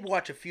 I did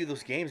watch a few of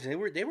those games,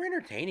 and they were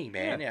entertaining,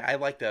 man. Yeah. I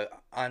like the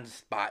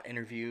on-spot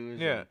interviews.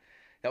 Yeah.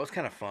 That was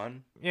kind of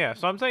fun. Yeah,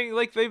 so I'm saying,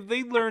 like, they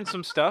learned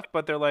some stuff,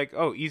 but they're like,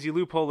 oh, easy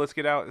loophole, let's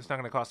get out. It's not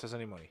going to cost us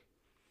any money.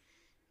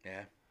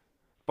 Yeah.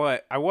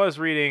 But I was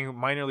reading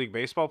minor league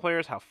baseball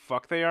players, how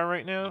fucked they are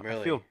right now.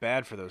 Really? I feel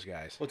bad for those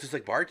guys. Well, it's just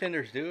like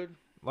bartenders, dude.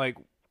 Like,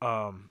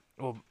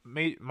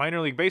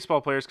 minor league baseball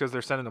players, because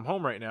they're sending them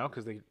home right now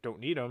because they don't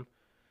need them.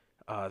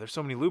 There's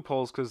so many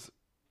loopholes because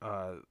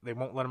they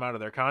won't let them out of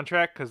their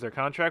contract because they're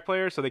contract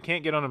players, so they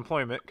can't get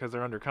unemployment because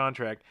they're under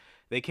contract.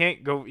 They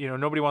can't go,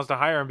 nobody wants to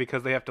hire them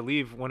because they have to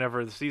leave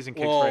whenever the season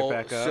kicks right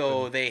back up.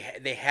 So they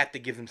have to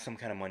give them some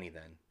kind of money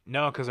then.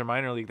 No, because they're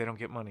minor league, they don't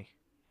get money.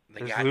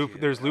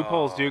 There's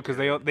loopholes, dude, because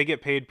they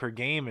get paid per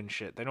game and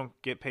shit. They don't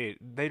get paid.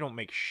 They don't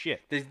make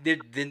shit. The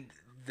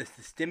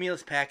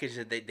stimulus package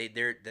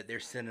that they're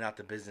sending out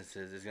to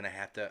businesses is gonna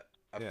have to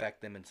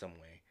affect them in some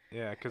way.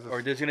 Yeah,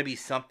 or there's gonna be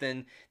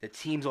something the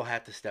teams will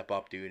have to step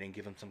up, dude, and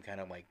give them some kind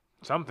of like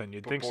something.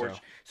 You'd think so.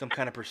 Some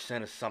kind of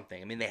percent of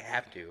something. I mean, they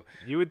have to.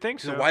 You would think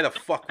so. Why the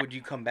fuck would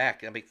you come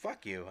back? I'm like,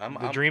 fuck you.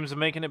 Dreams of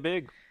making it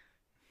big.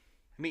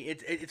 I mean,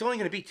 it's only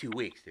gonna be 2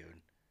 weeks, dude.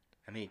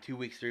 I mean, 2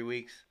 weeks, 3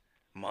 weeks,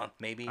 a month,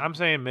 maybe. I'm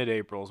saying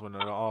mid-April is when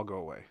it'll all go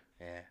away.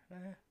 Yeah.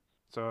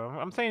 So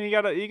I'm saying you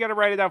gotta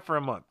write it out for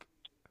a month.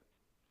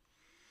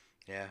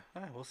 Yeah,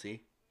 we'll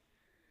see.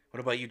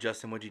 What about you,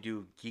 Justin? What'd you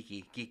do?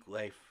 Geek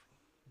Life,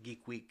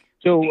 Geek Week.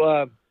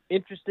 So,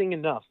 interesting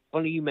enough,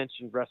 funny you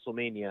mentioned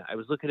WrestleMania. I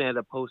was looking at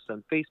a post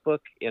on Facebook,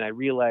 and I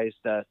realized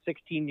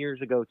 16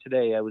 years ago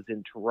today I was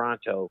in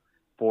Toronto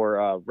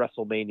for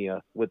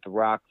WrestleMania with The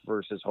Rock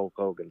versus Hulk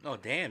Hogan. Oh,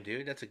 damn,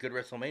 dude. That's a good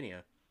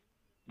WrestleMania.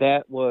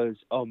 That was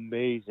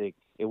amazing.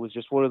 It was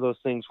just one of those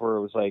things where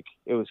it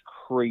was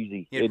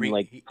crazy.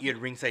 You had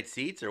ringside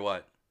seats or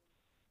what?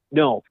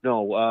 No.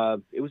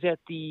 It was at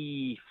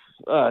the.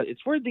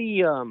 It's where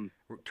the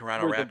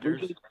Toronto where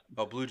Raptors.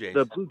 Blue Jays.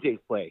 the Blue Jays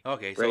play.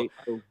 Okay, right.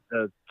 So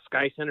the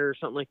Sky Center or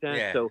something like that.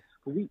 Yeah. So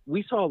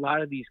we saw a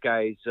lot of these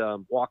guys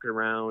walking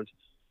around,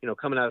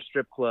 coming out of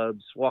strip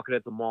clubs, walking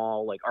at the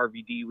mall. Like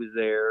RVD was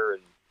there,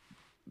 and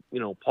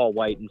Paul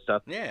White and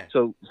stuff. Yeah.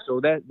 So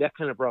that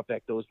kind of brought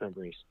back those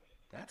memories.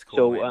 That's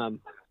cool. So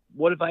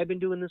what have I been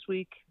doing this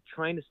week?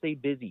 Trying to stay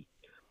busy.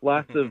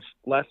 Lots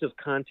of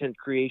content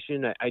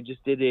creation. I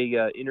just did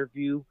a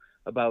interview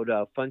about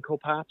Funko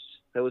Pops.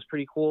 That was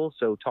pretty cool.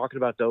 So talking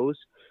about those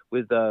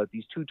with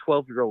these two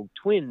 12-year-old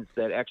twins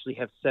that actually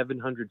have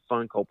 700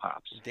 Funko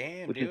Pops.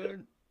 Damn, which dude. Is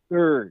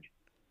absurd,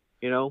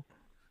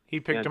 He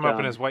picked him up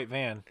in his white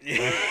van.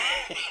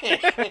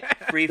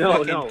 Free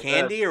fucking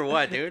candy or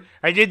what, dude?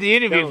 I did the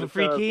interview for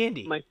free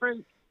candy. My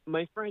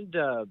friend,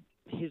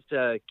 his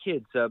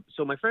kids.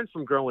 So my friend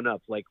from growing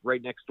up, like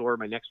right next door,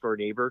 my next door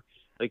neighbor,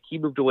 like he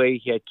moved away,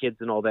 he had kids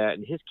and all that,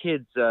 and his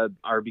kids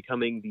are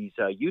becoming these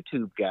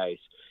YouTube guys,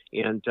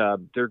 and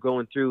they're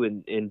going through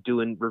and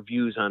doing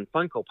reviews on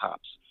Funko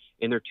Pops,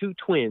 and they're two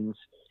twins,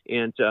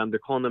 and they're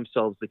calling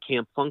themselves the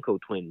Camp Funko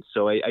Twins.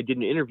 So I did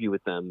an interview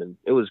with them, and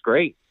it was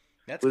great.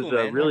 That's cool,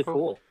 man. Really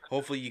cool.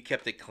 Hopefully you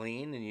kept it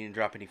clean and you didn't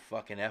drop any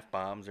fucking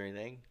F-bombs or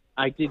anything.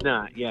 I did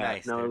not. Yeah,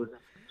 nice, no,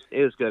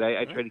 it was good.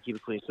 I tried to keep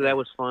it clean, so that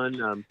was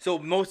fun. So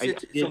most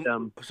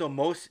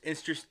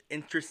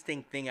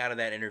interesting thing out of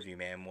that interview,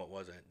 man, what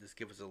was it? Just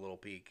give us a little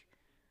peek.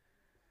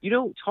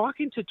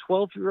 Talking to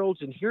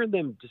 12-year-olds and hearing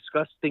them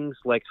discuss things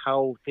like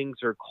how things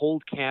are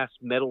cold cast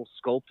metal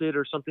sculpted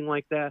or something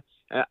like that,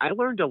 I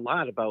learned a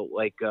lot about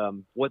like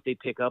what they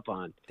pick up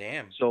on.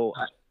 Damn. So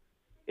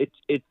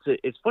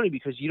it's funny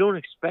because you don't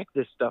expect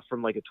this stuff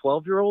from like a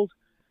 12-year-old.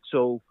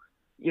 So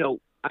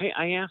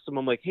I asked them,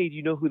 I'm like, hey, do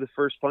you know who the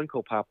first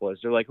Funko Pop was?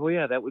 They're like, oh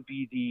yeah, that would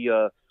be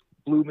the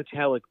blue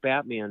metallic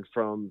Batman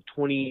from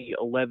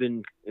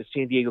 2011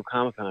 San Diego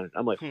Comic-Con.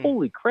 I'm like,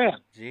 holy crap.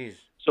 Jeez.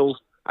 So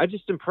I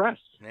just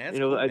impressed. Man, that's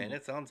cool, man.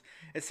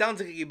 It sounds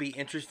like it could be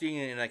interesting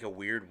in like a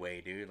weird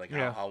way, dude. Like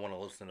I want to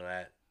listen to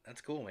that.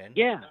 That's cool, man.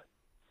 Yeah.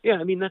 Yeah,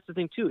 I mean, that's the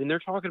thing, too. And they're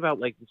talking about,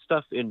 like,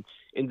 stuff, and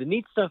the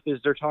neat stuff is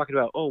they're talking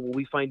about, oh, well,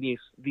 we find these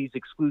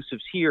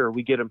exclusives here, or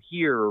we get them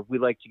here, or we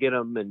like to get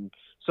them, and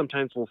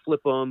sometimes we'll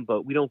flip them,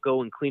 but we don't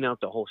go and clean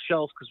out the whole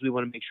shelf because we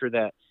want to make sure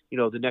that,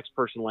 the next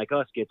person like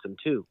us gets them,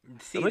 too.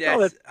 See, I'm,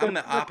 like, I'm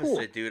the opposite,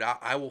 cool. Dude.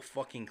 I will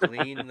fucking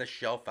clean the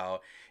shelf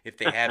out if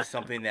they have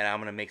something that I'm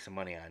going to make some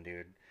money on,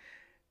 dude.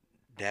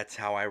 That's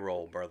how I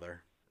roll,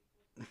 brother.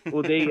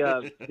 Well, they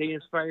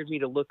inspired me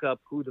to look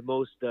up who the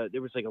most.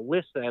 There was like a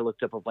list that I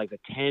looked up of like the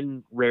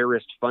 10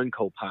 rarest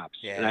Funko Pops,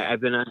 and I've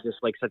been on just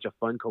like such a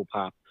Funko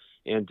Pop.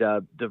 And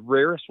the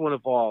rarest one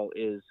of all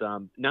is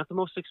not the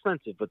most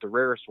expensive, but the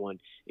rarest one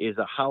is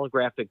a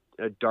holographic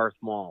Darth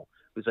Maul.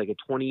 It was like a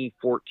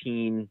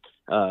 2014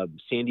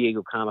 San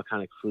Diego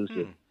Comic-Con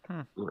exclusive.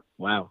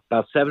 Wow,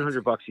 about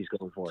 $700 he's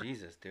going for.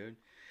 Jesus, dude.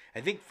 I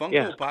think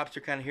Funko Pops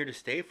are kind of here to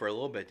stay for a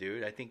little bit,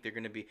 dude. I think they're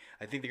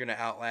gonna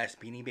outlast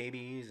Beanie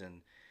Babies,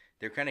 and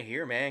they're kind of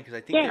here, man. Because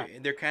I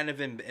think they're kind of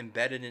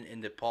embedded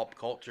in the pop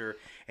culture,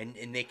 and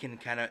they can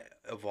kind of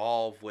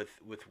evolve with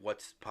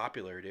what's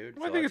popular, dude.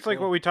 Well, I think it's cool. Like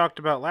what we talked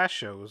about last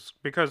shows,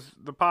 because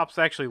the Pops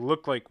actually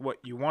look like what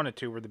you wanted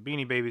to, where the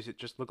Beanie Babies it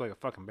just looked like a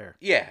fucking bear.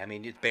 Yeah, I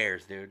mean it's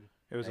bears, dude.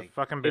 It was a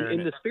fucking bear.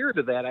 In the spirit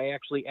of that, I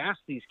actually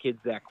asked these kids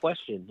that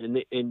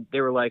question, and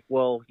they were like,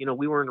 "Well,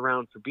 we weren't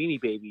around for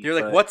Beanie Babies."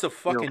 You're like, "What's a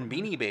fucking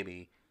Beanie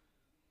Baby?"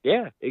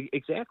 Yeah,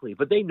 exactly.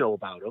 But they know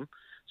about them,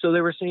 so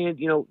they were saying,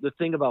 the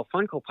thing about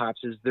Funko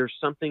Pops is there's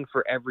something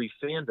for every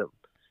fandom.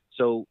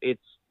 So it's,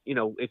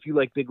 if you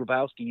like Big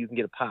Lebowski, you can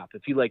get a pop.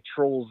 If you like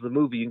Trolls the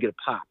movie, you can get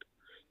a pop.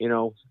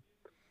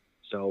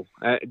 So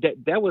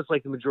that was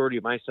like the majority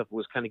of my stuff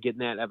was kind of getting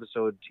that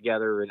episode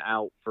together and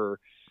out for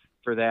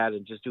that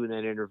and just doing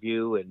that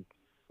interview and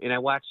I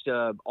watched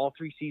all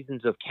 3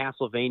 seasons of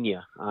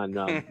Castlevania on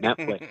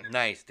Netflix.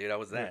 Nice, dude. How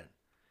was that?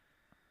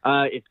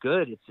 It's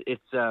good.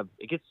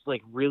 It gets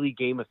like really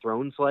Game of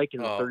Thrones like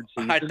in the 3rd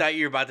season. I thought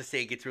you were about to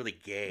say it gets really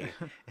gay.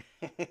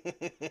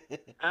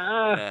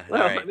 Well,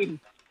 right. I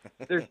mean,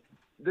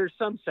 there's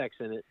some sex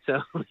in it,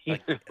 so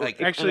like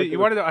actually, you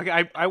wanted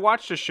to? I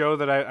watched a show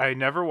that I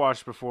never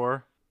watched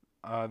before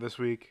this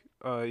week.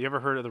 You ever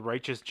heard of the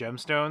Righteous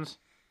Gemstones?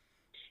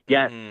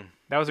 Yes.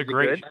 That was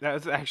that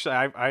was actually,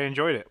 I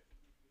enjoyed it.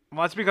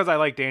 Well, that's because I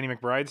like Danny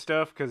McBride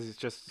stuff, because it's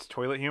just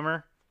toilet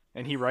humor,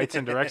 and he writes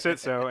and directs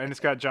it, and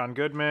it's got John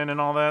Goodman and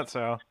all that,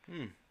 so.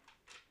 I'll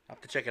have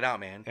to check it out,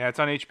 man. Yeah, it's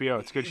on HBO.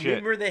 It's good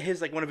shit. Remember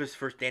that one of his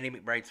first, Danny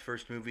McBride's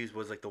first movies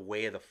was like The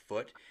Way of the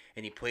Foot,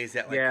 and he plays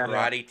that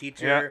karate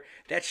teacher? Yeah.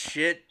 That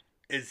shit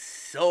is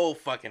so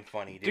fucking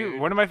funny, dude.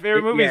 Dude, one of my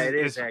favorite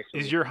movies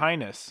is Your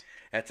Highness.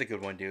 That's a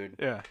good one, dude.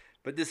 Yeah.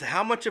 But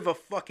how much of a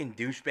fucking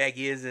douchebag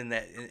he is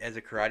as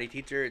a karate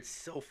teacher, it's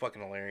so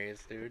fucking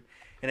hilarious, dude.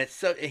 And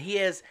he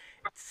has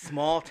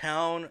small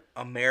town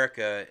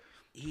America.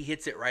 He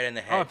hits it right in the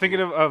head. Oh, thinking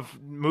of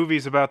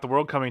movies about the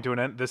world coming to an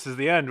end. This is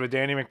the End with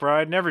Danny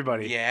McBride and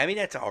everybody. Yeah, I mean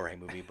that's an alright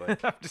movie, but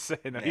I'm just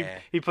saying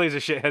that he plays a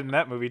shithead in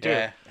that movie too.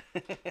 Yeah.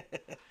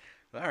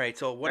 All right.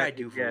 So what I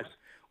do for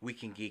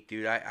Weekend Geek,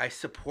 dude, I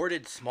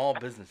supported small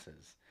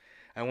businesses.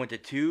 I went to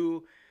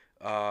two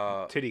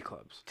titty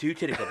clubs. Two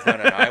titty clubs. No.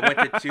 I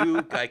went to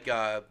two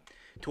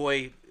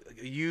like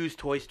used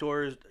toy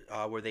stores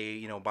where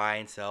they buy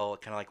and sell,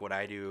 kind of like what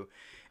I do.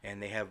 And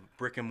they have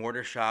brick and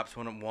mortar shops.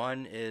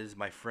 One is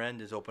my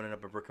friend is opening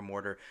up a brick and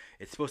mortar.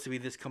 It's supposed to be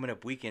this coming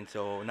up weekend,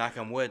 so knock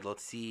on wood.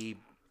 Let's see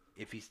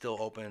if he still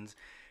opens.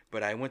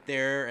 But I went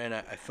there and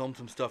I filmed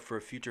some stuff for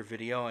a future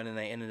video, and then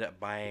I ended up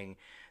buying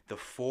the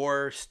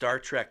 4 Star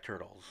Trek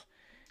turtles.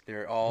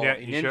 They're all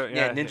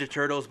Ninja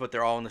Turtles, but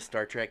they're all in the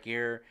Star Trek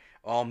gear.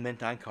 All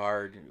mint on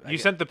card. You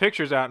sent the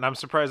pictures out, and I'm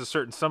surprised a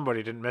certain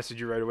somebody didn't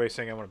message you right away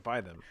saying I want to buy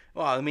them.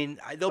 Well, I mean,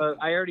 I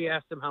already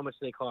asked them how much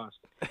they cost.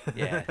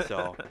 Yeah,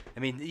 so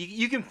I mean,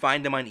 you can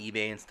find them on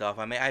eBay and stuff.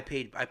 I mean, I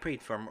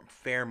paid for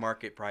fair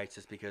market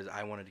prices because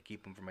I wanted to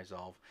keep them for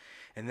myself.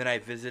 And then I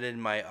visited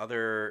my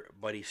other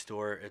buddy's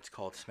store. It's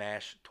called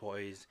Smash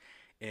Toys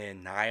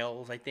in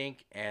Niles, I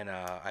think. And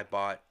I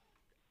bought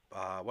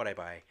what'd I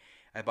buy?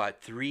 I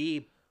bought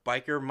 3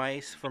 biker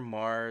mice from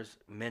Mars,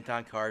 mint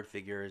on card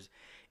figures.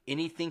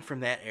 Anything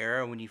from that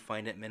era, when you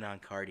find it mint on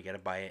card, you got to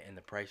buy it, and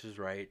the price was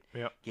right.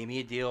 Yep. Gave me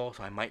a deal,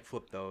 so I might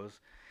flip those.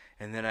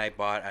 And then I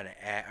bought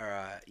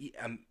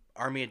an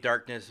Army of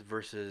Darkness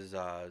versus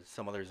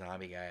some other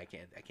zombie guy. I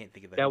can't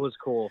think of that. That was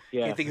cool.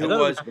 Yeah. Can't think who it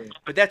was,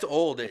 but that's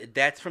old.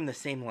 That's from the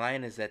same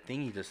line as that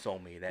thing you just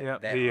sold me.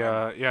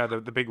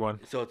 The big one.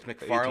 So it's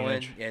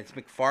McFarlane. Yeah, it's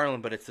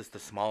McFarlane, but it's just the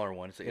smaller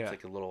one. So it's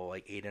like a little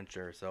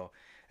 8-incher. So.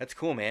 That's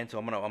cool, man. So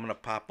I'm gonna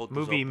pop both those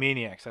Movie open.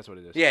 Maniacs, that's what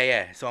it is.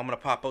 Yeah. So I'm gonna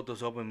pop both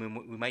those open.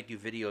 We might do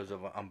videos of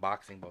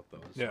unboxing both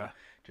those. Yeah.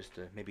 Just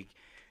to maybe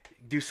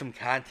do some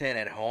content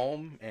at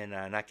home and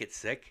not get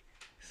sick.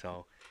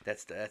 So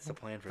that's the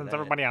plan for Since that.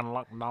 everybody on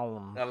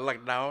lockdown.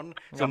 Lockdown.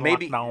 So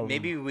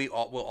maybe we'll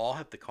all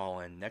have to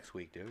call in next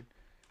week, dude.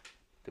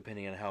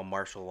 Depending on how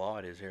martial law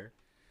it is here.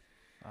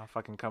 I'll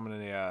fucking come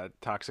in a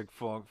toxic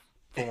full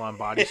on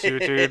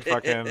bodysuit, dude.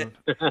 Fucking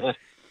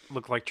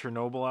look like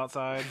Chernobyl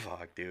outside.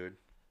 Fuck, dude.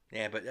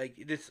 Yeah, but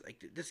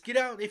just get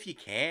out if you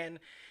can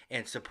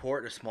and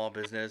support a small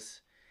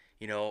business.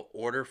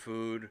 Order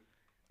food.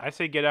 I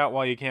say get out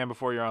while you can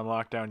before you're on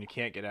lockdown. You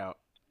can't get out.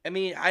 I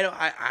mean,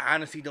 I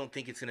honestly don't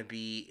think it's gonna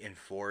be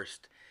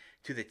enforced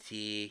to the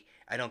T.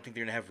 I don't think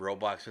they're gonna have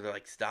roadblocks where they're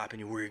like stopping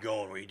you. Where are you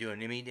going? What are you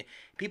doing? I mean,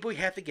 people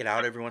have to get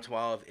out every once in a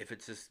while. If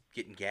it's just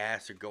getting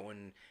gas or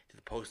going to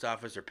the post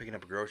office or picking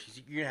up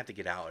groceries, you're gonna have to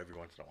get out every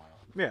once in a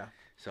while. Yeah.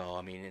 So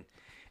I mean,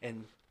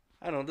 and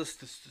I don't know,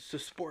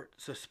 support.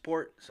 I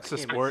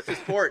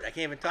can't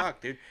even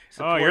talk, dude.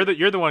 Support. Oh,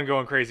 you're the one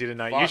going crazy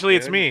tonight. Usually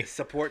it's me.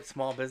 Support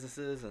small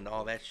businesses and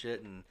all that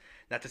shit, and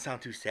not to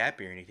sound too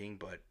sappy or anything,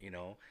 but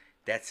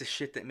that's the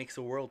shit that makes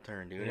the world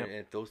turn, dude. Yep. And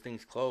if those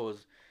things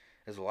close,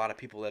 there's a lot of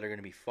people that are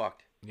gonna be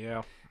fucked.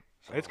 Yeah,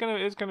 so. It's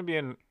gonna be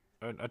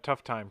a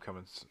tough time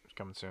coming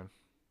soon.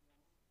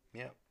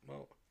 Yeah,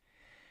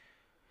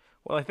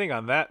 Well, I think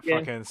on that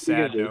fucking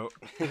sad note.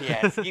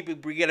 Yeah,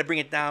 we gotta bring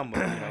it down.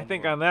 But, I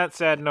think on that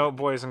sad note,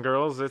 boys and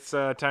girls, it's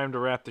time to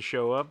wrap the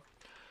show up.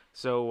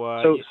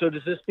 So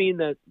does this mean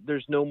that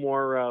there's no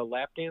more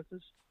lap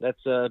dances?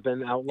 That's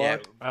been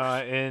outlawed?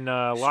 Yeah. In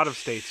a lot of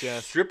states,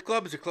 yes. Strip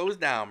clubs are closed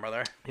down,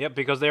 brother. Yep,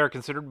 because they are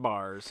considered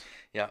bars.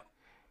 Yeah.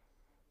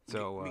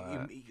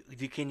 So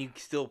can you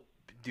still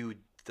do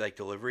like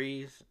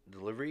delivery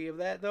of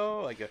that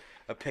though, like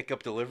a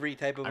pickup delivery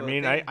type of? I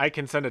mean, I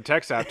can send a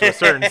text out to a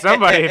certain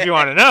somebody if you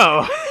want to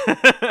know.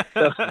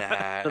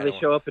 So they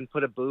show up and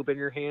put a boob in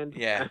your hand.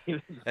 Yeah,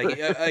 like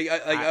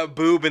a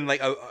boob and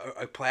like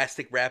a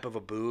plastic wrap of a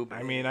boob.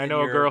 I mean, I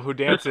know a girl who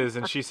dances,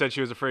 and she said she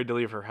was afraid to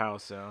leave her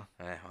house. So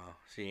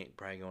she ain't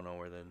probably going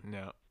nowhere then.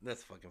 No,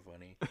 that's fucking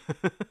funny.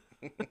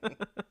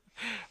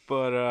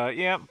 But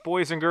yeah,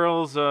 boys and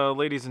girls,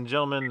 ladies and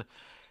gentlemen.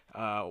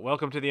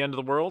 Welcome to the end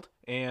of the world,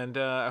 and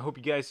I hope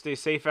you guys stay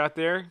safe out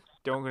there.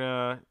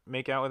 Don't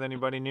make out with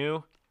anybody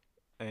new,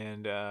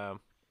 and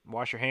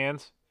wash your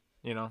hands.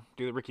 Do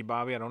the Ricky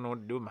Bobby. I don't know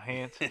what to do with my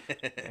hands.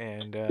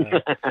 And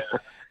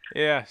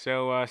yeah,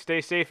 so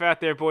stay safe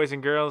out there, boys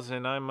and girls.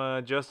 And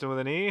I'm Justin with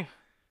an E.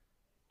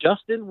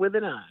 Justin with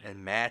an I.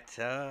 And Matt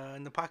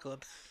in the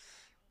apocalypse.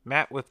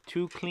 Matt with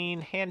 2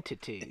 clean hand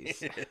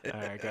titties. All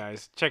right,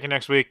 guys. Check you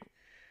next week.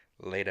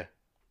 Later.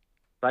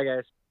 Bye,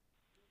 guys.